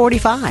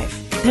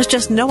 1945. There's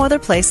just no other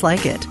place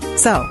like it.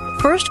 So,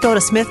 first go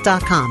to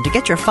smith.com to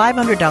get your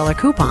 $500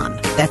 coupon.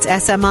 That's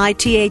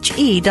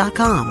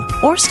SMITHE.com.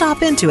 Or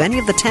stop into any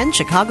of the 10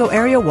 Chicago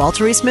area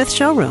Walter E. Smith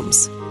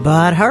showrooms.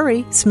 But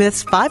hurry,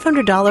 Smith's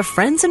 $500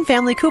 Friends and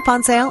Family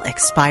coupon sale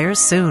expires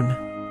soon.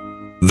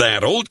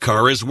 That old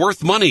car is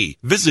worth money.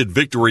 Visit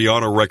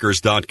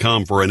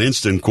VictoryAutoWreckers.com for an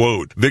instant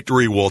quote.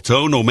 Victory will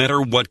tow no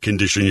matter what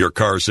condition your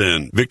car's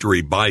in.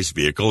 Victory buys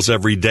vehicles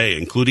every day,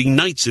 including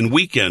nights and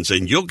weekends,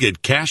 and you'll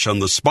get cash on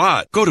the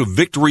spot. Go to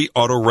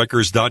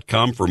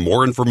VictoryAutoWreckers.com for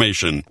more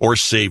information, or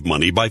save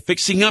money by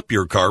fixing up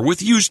your car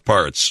with used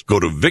parts. Go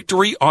to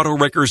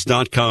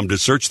VictoryAutoWreckers.com to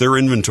search their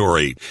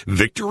inventory.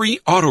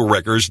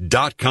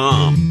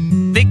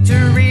 VictoryAutoWreckers.com.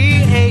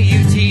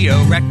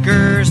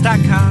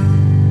 VictoryAutoWreckers.com.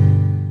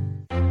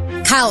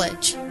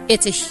 College.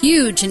 It's a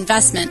huge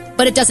investment,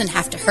 but it doesn't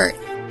have to hurt.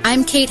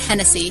 I'm Kate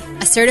Hennessy,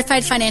 a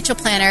certified financial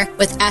planner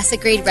with Asset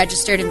Grade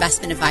Registered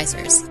Investment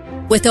Advisors.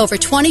 With over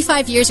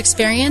 25 years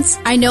experience,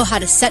 I know how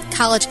to set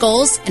college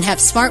goals and have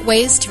smart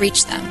ways to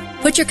reach them.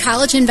 Put your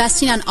college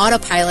investing on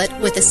autopilot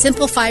with a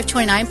simple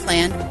 529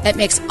 plan that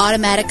makes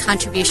automatic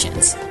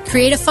contributions.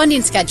 Create a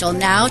funding schedule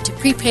now to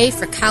prepay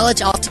for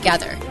college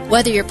altogether.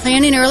 Whether you're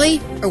planning early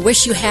or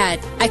wish you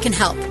had, I can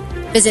help.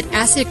 Visit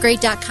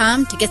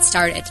AssetGrade.com to get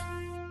started.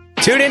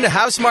 Tune in to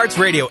House Smarts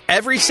Radio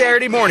every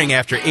Saturday morning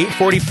after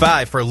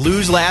 8:45 for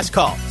Lou's Last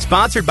Call,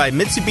 sponsored by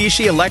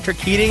Mitsubishi Electric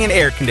Heating and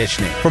Air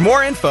Conditioning. For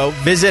more info,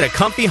 visit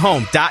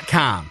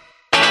acomfyhome.com.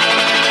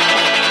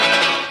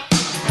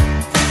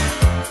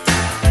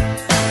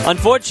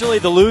 Unfortunately,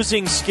 the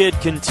losing skid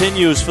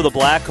continues for the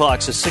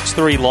Blackhawks, a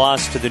 6-3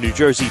 loss to the New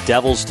Jersey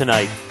Devils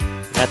tonight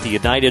at the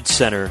United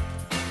Center.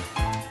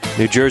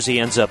 New Jersey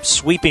ends up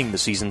sweeping the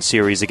season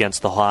series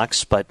against the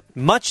Hawks, but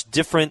much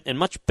different and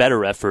much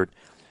better effort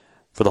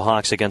for the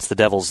Hawks against the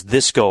Devils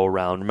this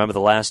go-around. Remember the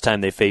last time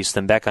they faced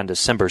them back on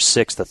December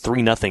 6th, a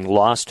 3-0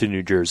 loss to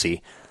New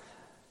Jersey.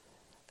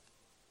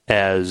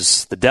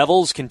 As the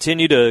Devils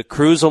continue to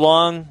cruise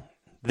along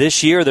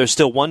this year, they're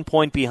still 1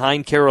 point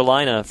behind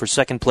Carolina for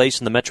second place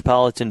in the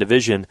Metropolitan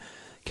Division.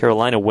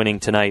 Carolina winning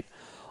tonight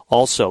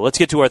also. Let's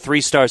get to our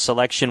 3-star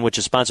selection, which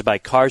is sponsored by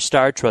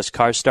CarStar. Trust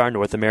CarStar,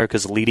 North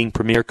America's leading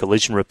premier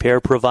collision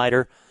repair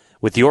provider.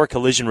 With your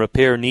collision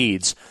repair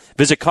needs,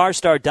 visit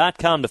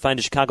CarStar.com to find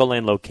a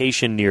Chicagoland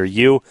location near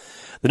you.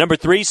 The number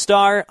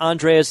 3-star,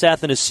 Andreas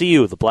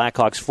Athanasiou, the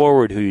Blackhawks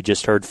forward who you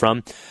just heard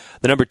from.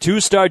 The number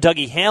 2-star,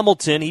 Dougie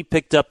Hamilton, he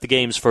picked up the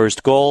game's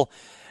first goal.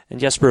 And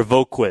Jesper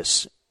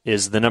Vokquist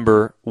is the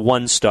number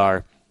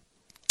 1-star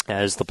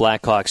as the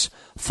Blackhawks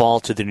fall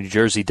to the New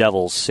Jersey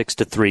Devils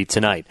 6-3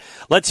 tonight.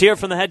 Let's hear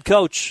from the head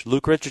coach,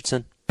 Luke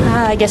Richardson.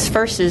 I guess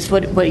first is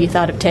what you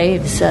thought of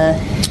Toews.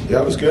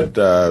 Yeah, it was good.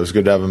 It was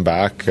good to have him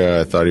back.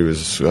 I thought he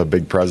was a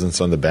big presence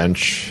on the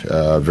bench,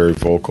 very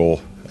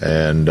vocal,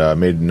 and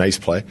made a nice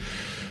play.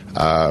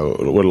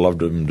 Would have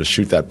loved him to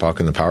shoot that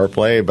puck in the power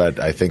play, but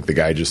I think the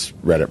guy just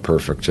read it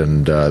perfect,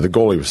 and the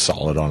goalie was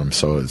solid on him,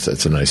 so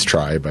it's a nice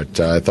try. But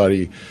I thought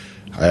he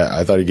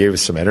gave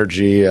us some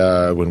energy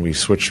when we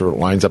switched our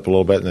lines up a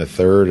little bit in the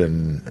third,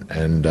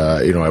 and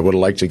I would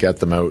have liked to get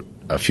them out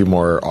a few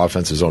more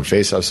offensive zone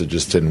faceoffs. It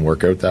just didn't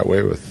work out that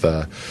way with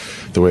the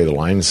way the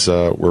lines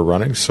were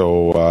running.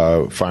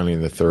 So finally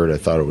in the third, I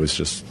thought it was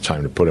just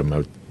time to put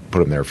him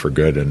there for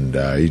good, and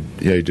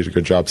he did a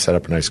good job, set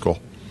up a nice goal.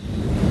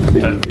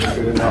 Good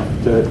enough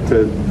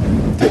to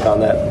take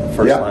on that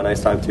first line ice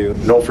time too.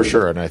 No, for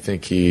sure, and I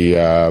think he's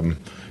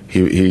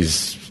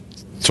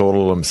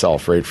total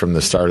himself right from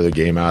the start of the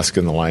game,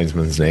 asking the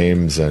linesmen's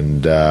names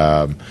and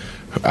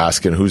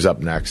asking who's up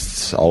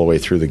next all the way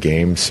through the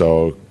game.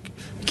 So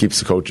keeps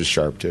the coaches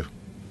sharp too.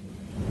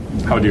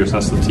 How would you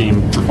assess the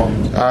team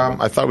performance?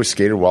 I thought we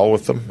skated well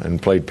with them and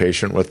played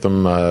patient with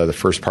them the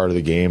first part of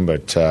the game,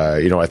 but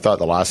I thought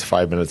the last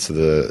 5 minutes of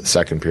the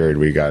second period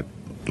we got a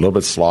little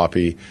bit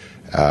sloppy.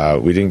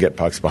 We didn't get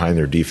pucks behind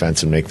their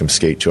defense and make them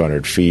skate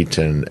 200 feet,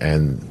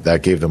 and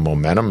that gave them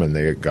momentum, and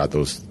they got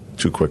those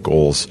 2 quick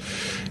goals,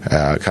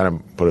 kind of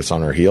put us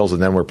on our heels,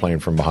 and then we're playing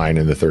from behind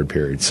in the third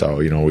period. So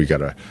we got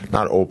to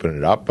not open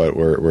it up, but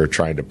we're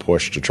trying to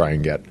push to try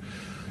and get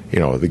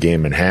the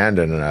game in hand,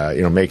 and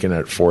making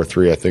it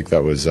 4-3. I think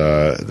that was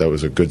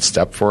a good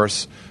step for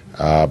us.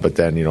 But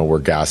then we're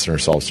gassing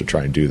ourselves to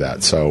try and do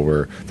that.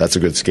 So that's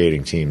a good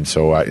skating team.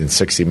 So in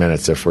 60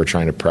 minutes, if we're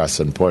trying to press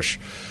and push,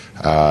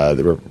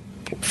 we're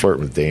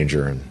flirting with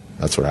danger,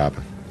 that's what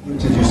happened.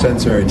 Did you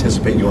sense or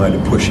anticipate you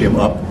wanted to push him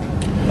up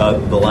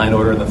the line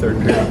order in the third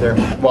period there?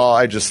 Well,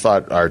 I just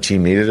thought our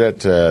team needed it,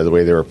 the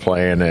way they were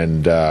playing,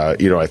 and I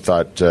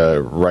thought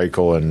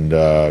Reichel and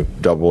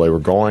Double A were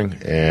going,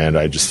 and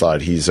I just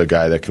thought he's a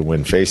guy that can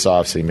win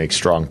faceoffs. He makes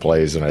strong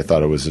plays, and I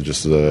thought it was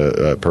just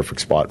a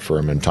perfect spot for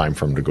him and time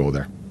for him to go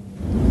there.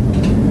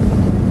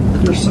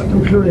 Your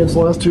second periods, the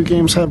last two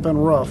games have been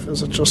rough.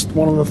 Is it just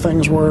one of the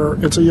things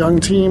where it's a young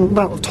team,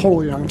 not a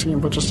totally young team,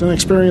 but just an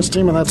inexperienced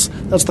team, and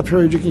that's the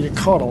period you can get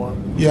caught a lot?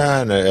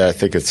 Yeah, and I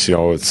think it's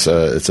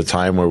a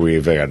time where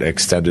we've got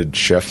extended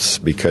shifts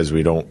because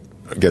we don't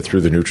get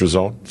through the neutral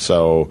zone.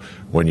 So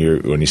when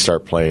you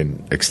start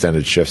playing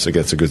extended shifts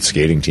against a good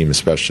skating team,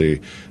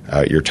 especially,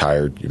 you're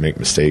tired, you make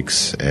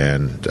mistakes,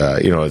 and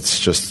it's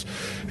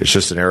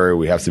just an area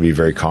we have to be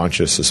very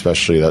conscious.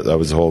 Especially that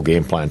was the whole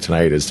game plan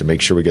tonight, is to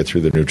make sure we get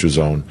through the neutral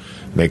zone,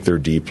 make their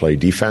D play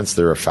defense.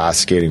 They're a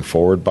fast skating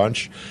forward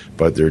bunch,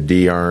 but their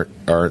D aren't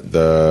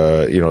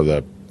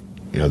the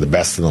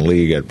best in the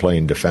league at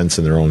playing defense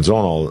in their own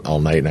zone all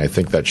night. And I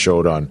think that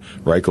showed on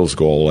Reichel's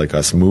goal, like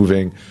us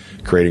moving,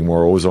 creating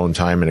more ozone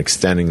time and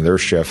extending their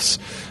shifts.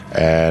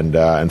 And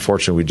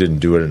unfortunately, we didn't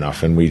do it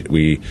enough. And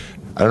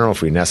I don't know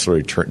if we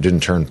necessarily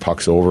didn't turn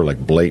pucks over, like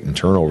blatant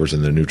turnovers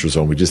in the neutral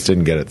zone. We just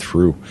didn't get it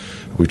through.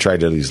 We tried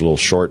to do these little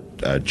short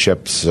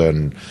chips,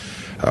 and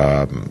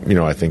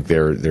I think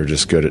they're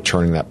just good at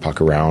turning that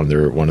puck around.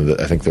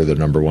 I think they're the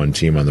number one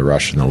team on the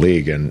rush in the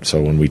league. And so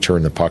when we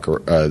turn the puck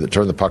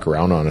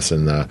around on us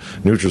in the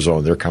neutral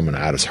zone, they're coming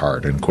at us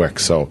hard and quick.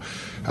 So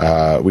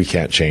we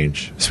can't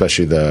change,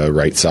 especially the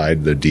right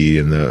side, the D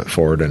and the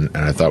forward. And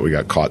I thought we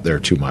got caught there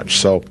too much.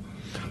 So,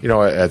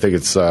 I think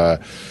it's,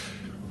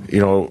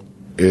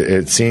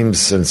 it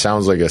seems and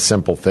sounds like a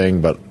simple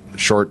thing, but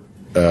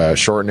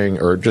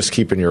shortening or just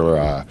keeping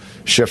your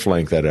shift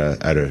length at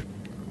a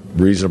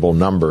reasonable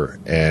number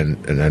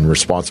and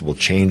responsible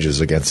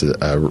changes against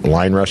a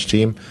line rush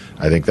team,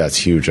 I think that's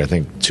huge. I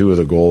think two of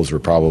the goals were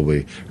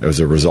probably as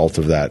a result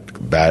of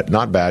that.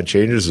 Not bad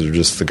changes, they're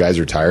just the guys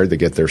are tired, they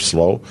get there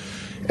slow,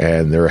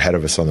 and they're ahead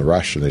of us on the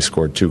rush, and they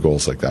scored two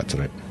goals like that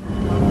tonight.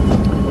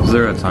 Is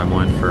there a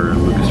timeline for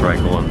Lucas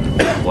Reichel and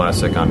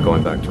Vlasic on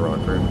going back to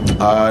Rockford?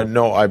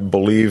 No, I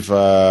believe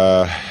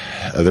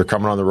they're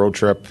coming on the road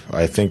trip.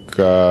 I think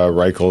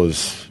Reichel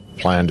is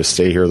planned to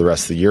stay here the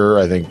rest of the year.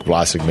 I think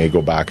Vlasic may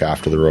go back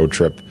after the road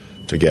trip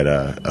to get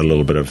a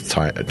little bit of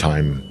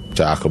time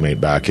to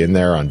acclimate back in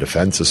there on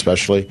defense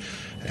especially.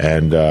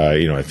 And,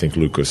 I think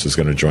Lucas is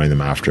going to join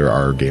them after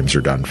our games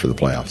are done for the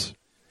playoffs.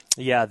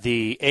 Yeah,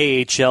 the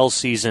AHL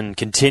season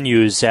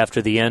continues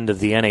after the end of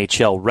the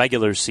NHL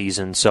regular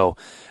season, so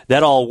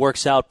that all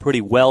works out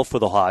pretty well for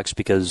the Hawks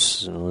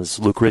because, as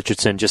Luke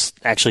Richardson just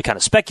actually kind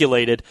of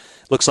speculated,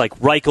 looks like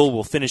Reichel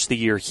will finish the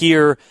year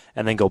here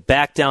and then go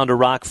back down to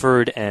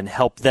Rockford and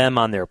help them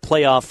on their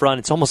playoff run.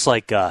 It's almost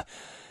like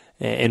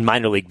in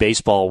minor league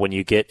baseball when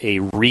you get a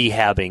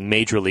rehabbing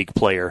major league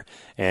player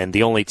and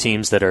the only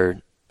teams that are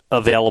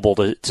available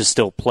to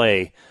still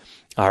play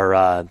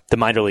are the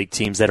minor league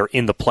teams that are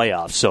in the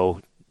playoffs. So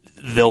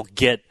they'll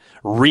get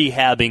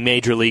rehabbing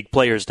major league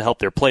players to help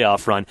their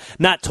playoff run.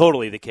 Not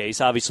totally the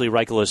case. Obviously,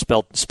 Reichel has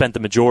spent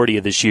the majority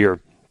of this year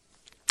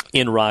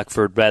in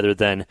Rockford rather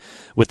than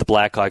with the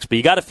Blackhawks. But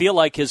you got to feel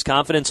like his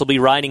confidence will be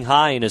riding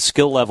high and his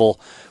skill level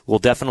will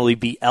definitely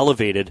be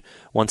elevated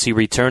once he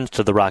returns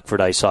to the Rockford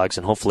Ice Hogs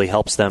and hopefully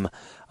helps them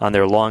on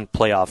their long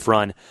playoff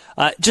run.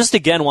 Just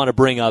again want to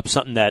bring up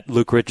something that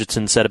Luke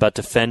Richardson said about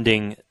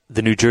defending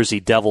the New Jersey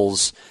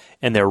Devils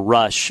and their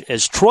rush.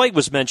 As Troy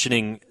was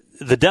mentioning,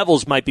 the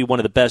Devils might be one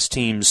of the best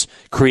teams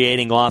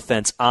creating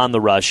offense on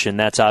the rush, and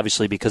that's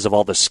obviously because of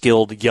all the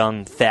skilled,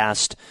 young,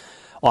 fast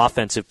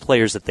offensive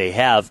players that they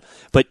have.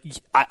 But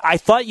I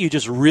thought you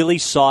just really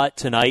saw it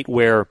tonight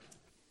where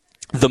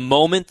the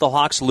moment the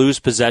Hawks lose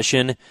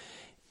possession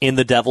in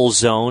the Devils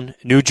zone,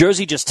 New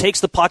Jersey just takes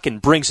the puck and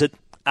brings it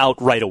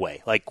out right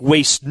away. Like,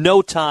 wastes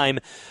no time,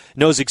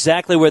 knows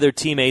exactly where their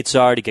teammates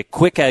are to get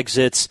quick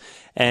exits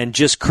and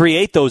just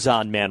create those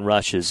on-man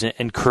rushes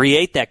and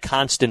create that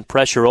constant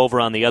pressure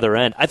over on the other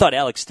end. I thought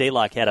Alex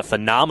Stalock had a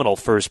phenomenal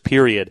first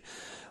period,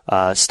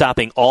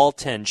 stopping all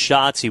 10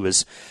 shots. He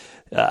was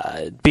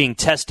being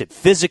tested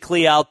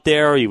physically out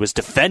there. He was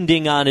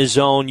defending on his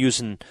own,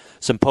 using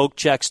some poke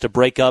checks to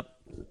break up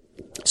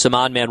some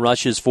on-man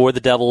rushes for the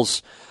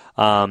Devils.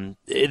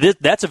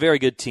 That's a very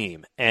good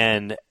team.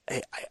 And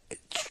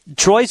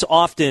Troy's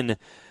often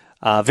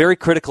very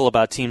critical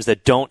about teams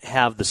that don't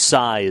have the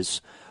size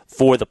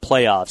for the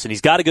playoffs. And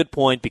he's got a good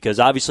point because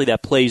obviously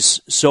that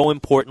plays so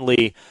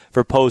importantly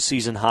for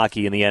postseason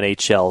hockey in the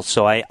NHL.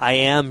 So I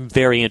am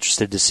very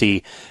interested to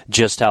see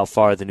just how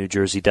far the New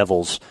Jersey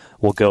Devils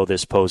will go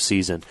this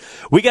postseason.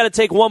 We got to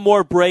take one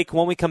more break.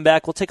 When we come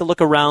back, we'll take a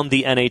look around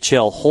the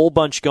NHL. Whole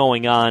bunch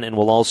going on, and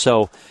we'll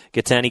also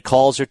get to any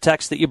calls or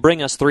texts that you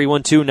bring us.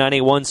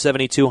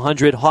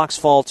 312-981-7200. Hawks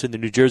fall to the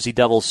New Jersey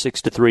Devils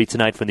 6-3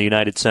 tonight from the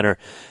United Center.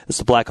 This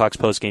is the Blackhawks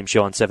postgame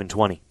show on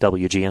 720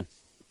 WGN.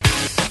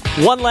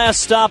 One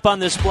last stop on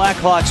this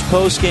Blackhawks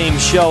postgame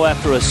show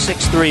after a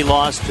 6-3 6-3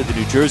 loss to the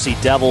New Jersey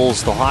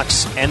Devils. The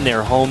Hawks end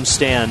their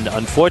homestand,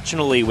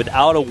 unfortunately,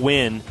 without a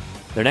win.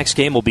 Their next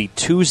game will be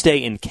Tuesday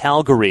in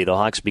Calgary. The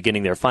Hawks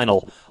beginning their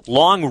final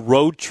long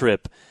road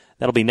trip.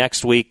 That'll be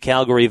next week.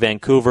 Calgary,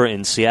 Vancouver,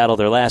 and Seattle.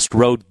 Their last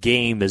road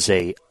game is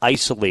a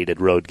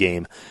isolated road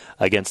game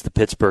against the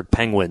Pittsburgh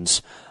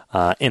Penguins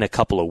in a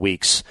couple of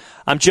weeks.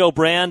 I'm Joe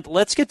Brand.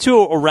 Let's get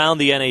to around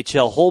the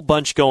NHL. Whole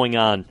bunch going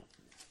on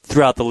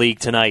throughout the league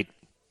tonight.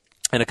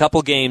 And a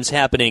couple games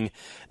happening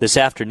this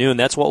afternoon.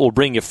 That's what we'll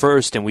bring you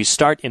first, and we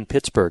start in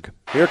Pittsburgh.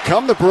 Here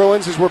come the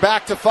Bruins as we're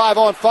back to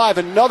 5-on-5.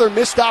 Another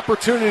missed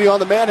opportunity on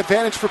the man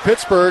advantage for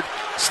Pittsburgh.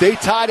 Stay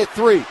tied at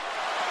 3.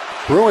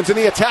 Bruins in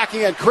the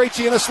attacking end.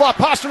 Krejci in the slot.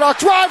 Pastrnak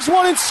drives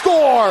one and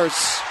scores.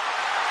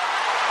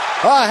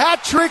 A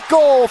hat-trick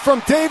goal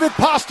from David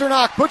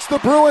Pastrnak puts the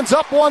Bruins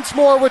up once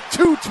more with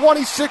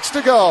 2:26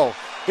 to go.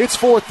 It's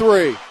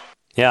 4-3.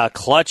 Yeah, a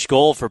clutch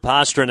goal for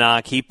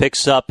Pastrnak. He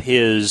picks up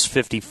his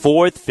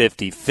 54th,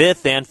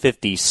 55th, and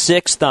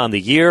 56th on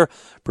the year.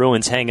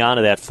 Bruins hang on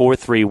to that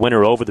 4-3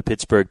 winner over the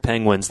Pittsburgh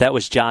Penguins. That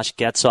was Josh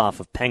Getzoff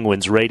of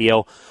Penguins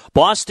Radio.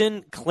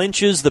 Boston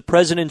clinches the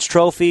President's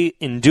Trophy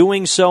in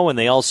doing so, and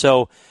they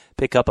also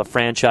pick up a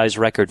franchise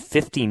record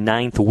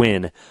 59th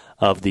win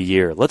of the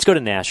year. Let's go to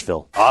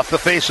Nashville. Off the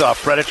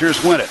faceoff,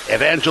 Predators win it.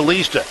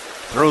 Evangelista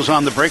throws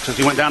on the brakes as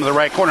he went down to the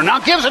right corner. Now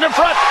gives it in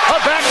front. A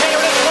backhander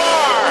to score.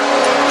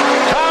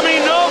 Tommy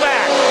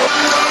Novak.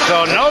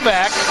 So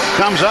Novak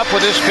comes up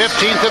with his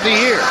 15th of the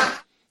year.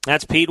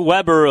 That's Pete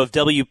Weber of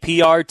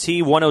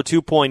WPRT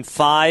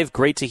 102.5.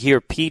 Great to hear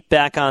Pete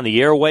back on the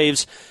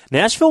airwaves.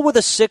 Nashville with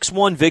a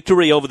 6-1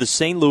 victory over the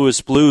St.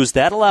 Louis Blues.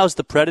 That allows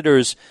the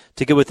Predators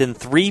to get within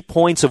 3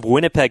 points of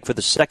Winnipeg for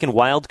the second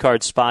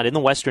wildcard spot in the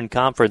Western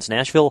Conference.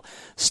 Nashville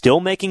still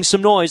making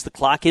some noise. The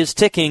clock is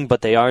ticking,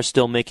 but they are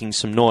still making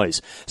some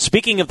noise.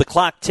 Speaking of the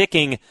clock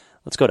ticking,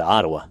 let's go to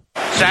Ottawa.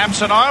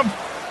 Samsonov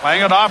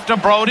playing it off to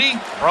Brody.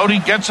 Brody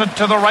gets it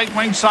to the right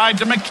wing side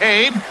to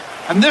McCabe.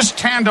 And this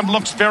tandem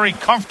looks very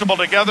comfortable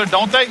together,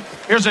 don't they?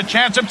 Here's a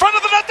chance in front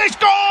of the net. They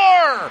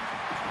score!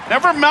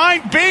 Never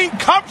mind being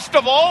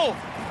comfortable.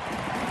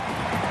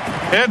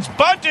 It's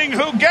Bunting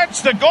who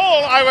gets the goal.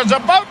 I was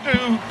about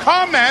to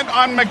comment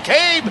on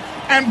McCabe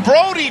and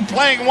Brody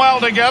playing well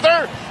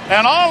together.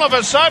 And all of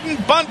a sudden,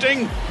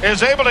 Bunting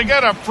is able to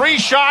get a free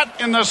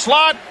shot in the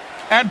slot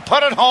and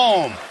put it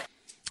home.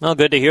 Well,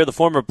 good to hear the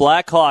former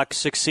Blackhawks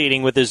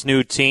succeeding with his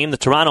new team. The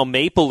Toronto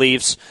Maple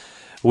Leafs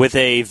with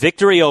a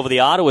victory over the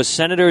Ottawa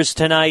Senators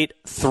tonight,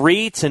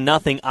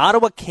 3-0.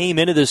 Ottawa came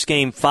into this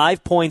game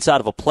 5 points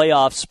out of a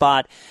playoff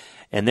spot,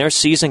 and their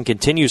season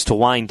continues to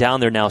wind down.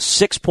 They're now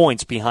 6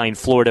 points behind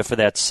Florida for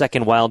that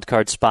second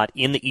wildcard spot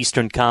in the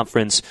Eastern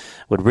Conference.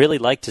 Would really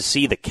like to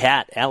see the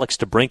Cat, Alex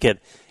DeBrincat,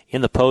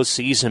 in the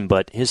postseason,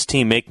 but his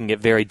team making it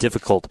very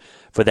difficult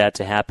for that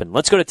to happen.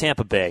 Let's go to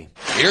Tampa Bay.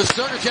 Here's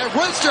Sergachev.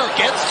 Winster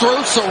gets through.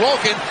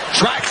 Sorokin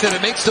tracks it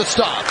and makes the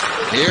stop.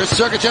 Here's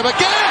Sergachev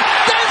again.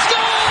 They score!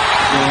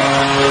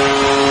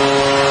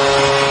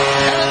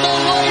 And the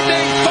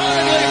Lightning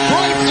finally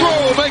break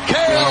through.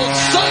 Mikhail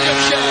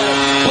Sergachev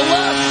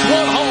blasts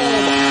one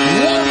home.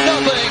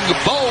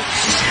 1-0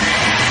 Bolts.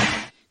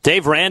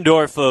 Dave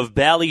Randorf of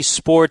Bally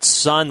Sports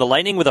Sun. The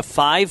Lightning with a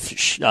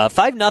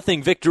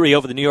 5-0 victory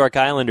over the New York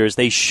Islanders.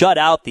 They shut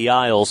out the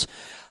Isles.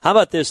 How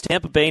about this?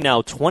 Tampa Bay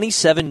now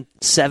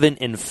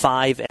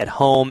 27-7-5 at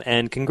home.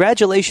 And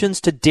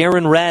congratulations to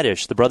Darren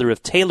Radish, the brother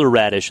of Taylor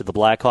Radish of the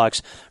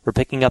Blackhawks, for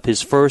picking up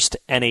his first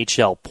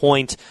NHL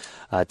point.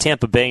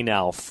 Tampa Bay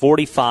now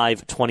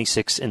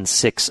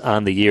 45-26-6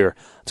 on the year.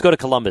 Let's go to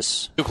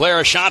Columbus. Duclair,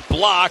 a shot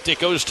blocked. It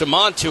goes to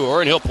Montour,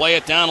 and he'll play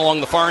it down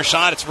along the far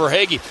side. It's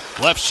Verhaeghe.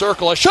 Left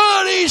circle, a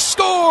shot. He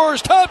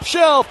scores. Top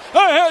shelf. A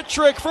hat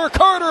trick for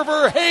Carter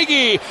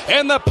Verhaeghe.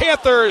 And the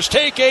Panthers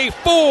take a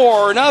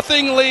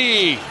 4-0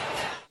 lead.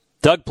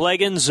 Doug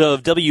Plegans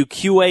of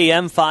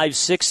WQAM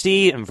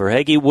 560, and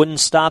Verhaeghe wouldn't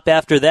stop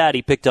after that.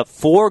 He picked up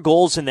 4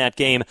 goals in that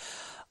game.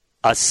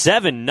 A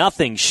 7-0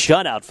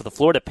 shutout for the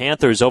Florida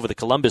Panthers over the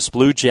Columbus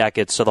Blue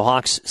Jackets. So the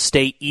Hawks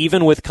stay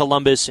even with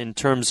Columbus in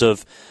terms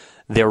of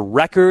their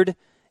record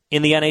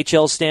in the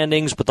NHL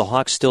standings, but the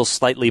Hawks still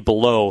slightly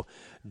below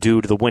due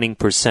to the winning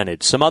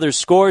percentage. Some other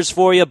scores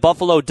for you.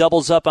 Buffalo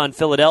doubles up on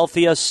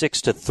Philadelphia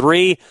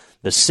 6-3.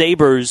 The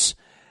Sabres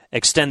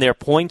extend their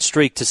point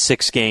streak to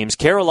 6 games.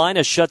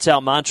 Carolina shuts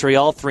out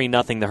Montreal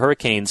 3-0. The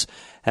Hurricanes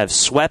have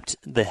swept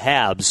the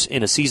Habs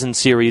in a season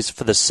series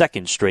for the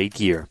second straight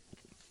year.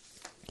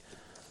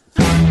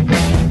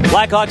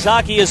 Blackhawks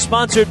hockey is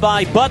sponsored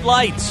by Bud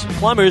Light,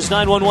 Plumbers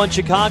 911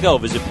 Chicago.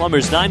 Visit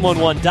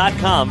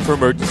plumbers911.com for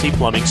emergency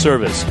plumbing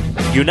service.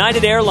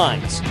 United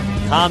Airlines,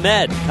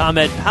 ComEd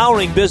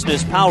powering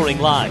business, powering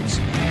lives.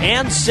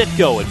 And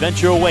Citgo,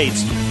 adventure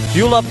awaits.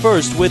 Fuel up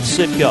first with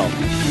Citgo.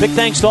 Big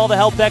thanks to all the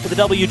help back at the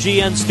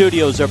WGN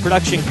studios, our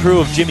production crew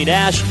of Jimmy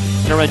Nash,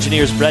 and our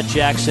engineers Brett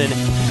Jackson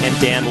and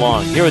Dan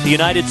Long. Here at the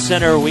United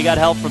Center, we got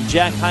help from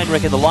Jack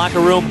Heinrich in the locker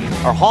room.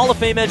 Our Hall of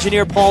Fame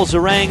engineer, Paul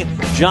Zarang,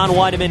 John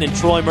Weideman, and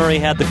Troy Murray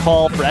had the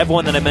call. For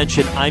everyone that I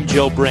mentioned, I'm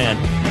Joe Brand.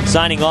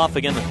 signing off.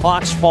 Again, the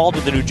Hawks fall to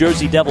the New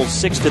Jersey Devils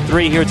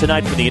 6-3 here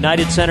tonight from the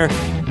United Center.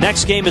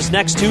 Next game is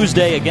next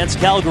Tuesday against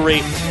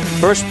Calgary.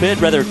 Puck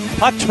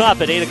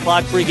drop at 8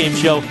 o'clock, pregame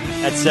show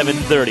at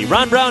 7:30.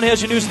 Ron Brown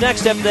has your news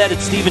next. After that,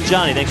 it's Steve and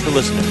Johnny. Thanks for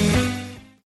listening.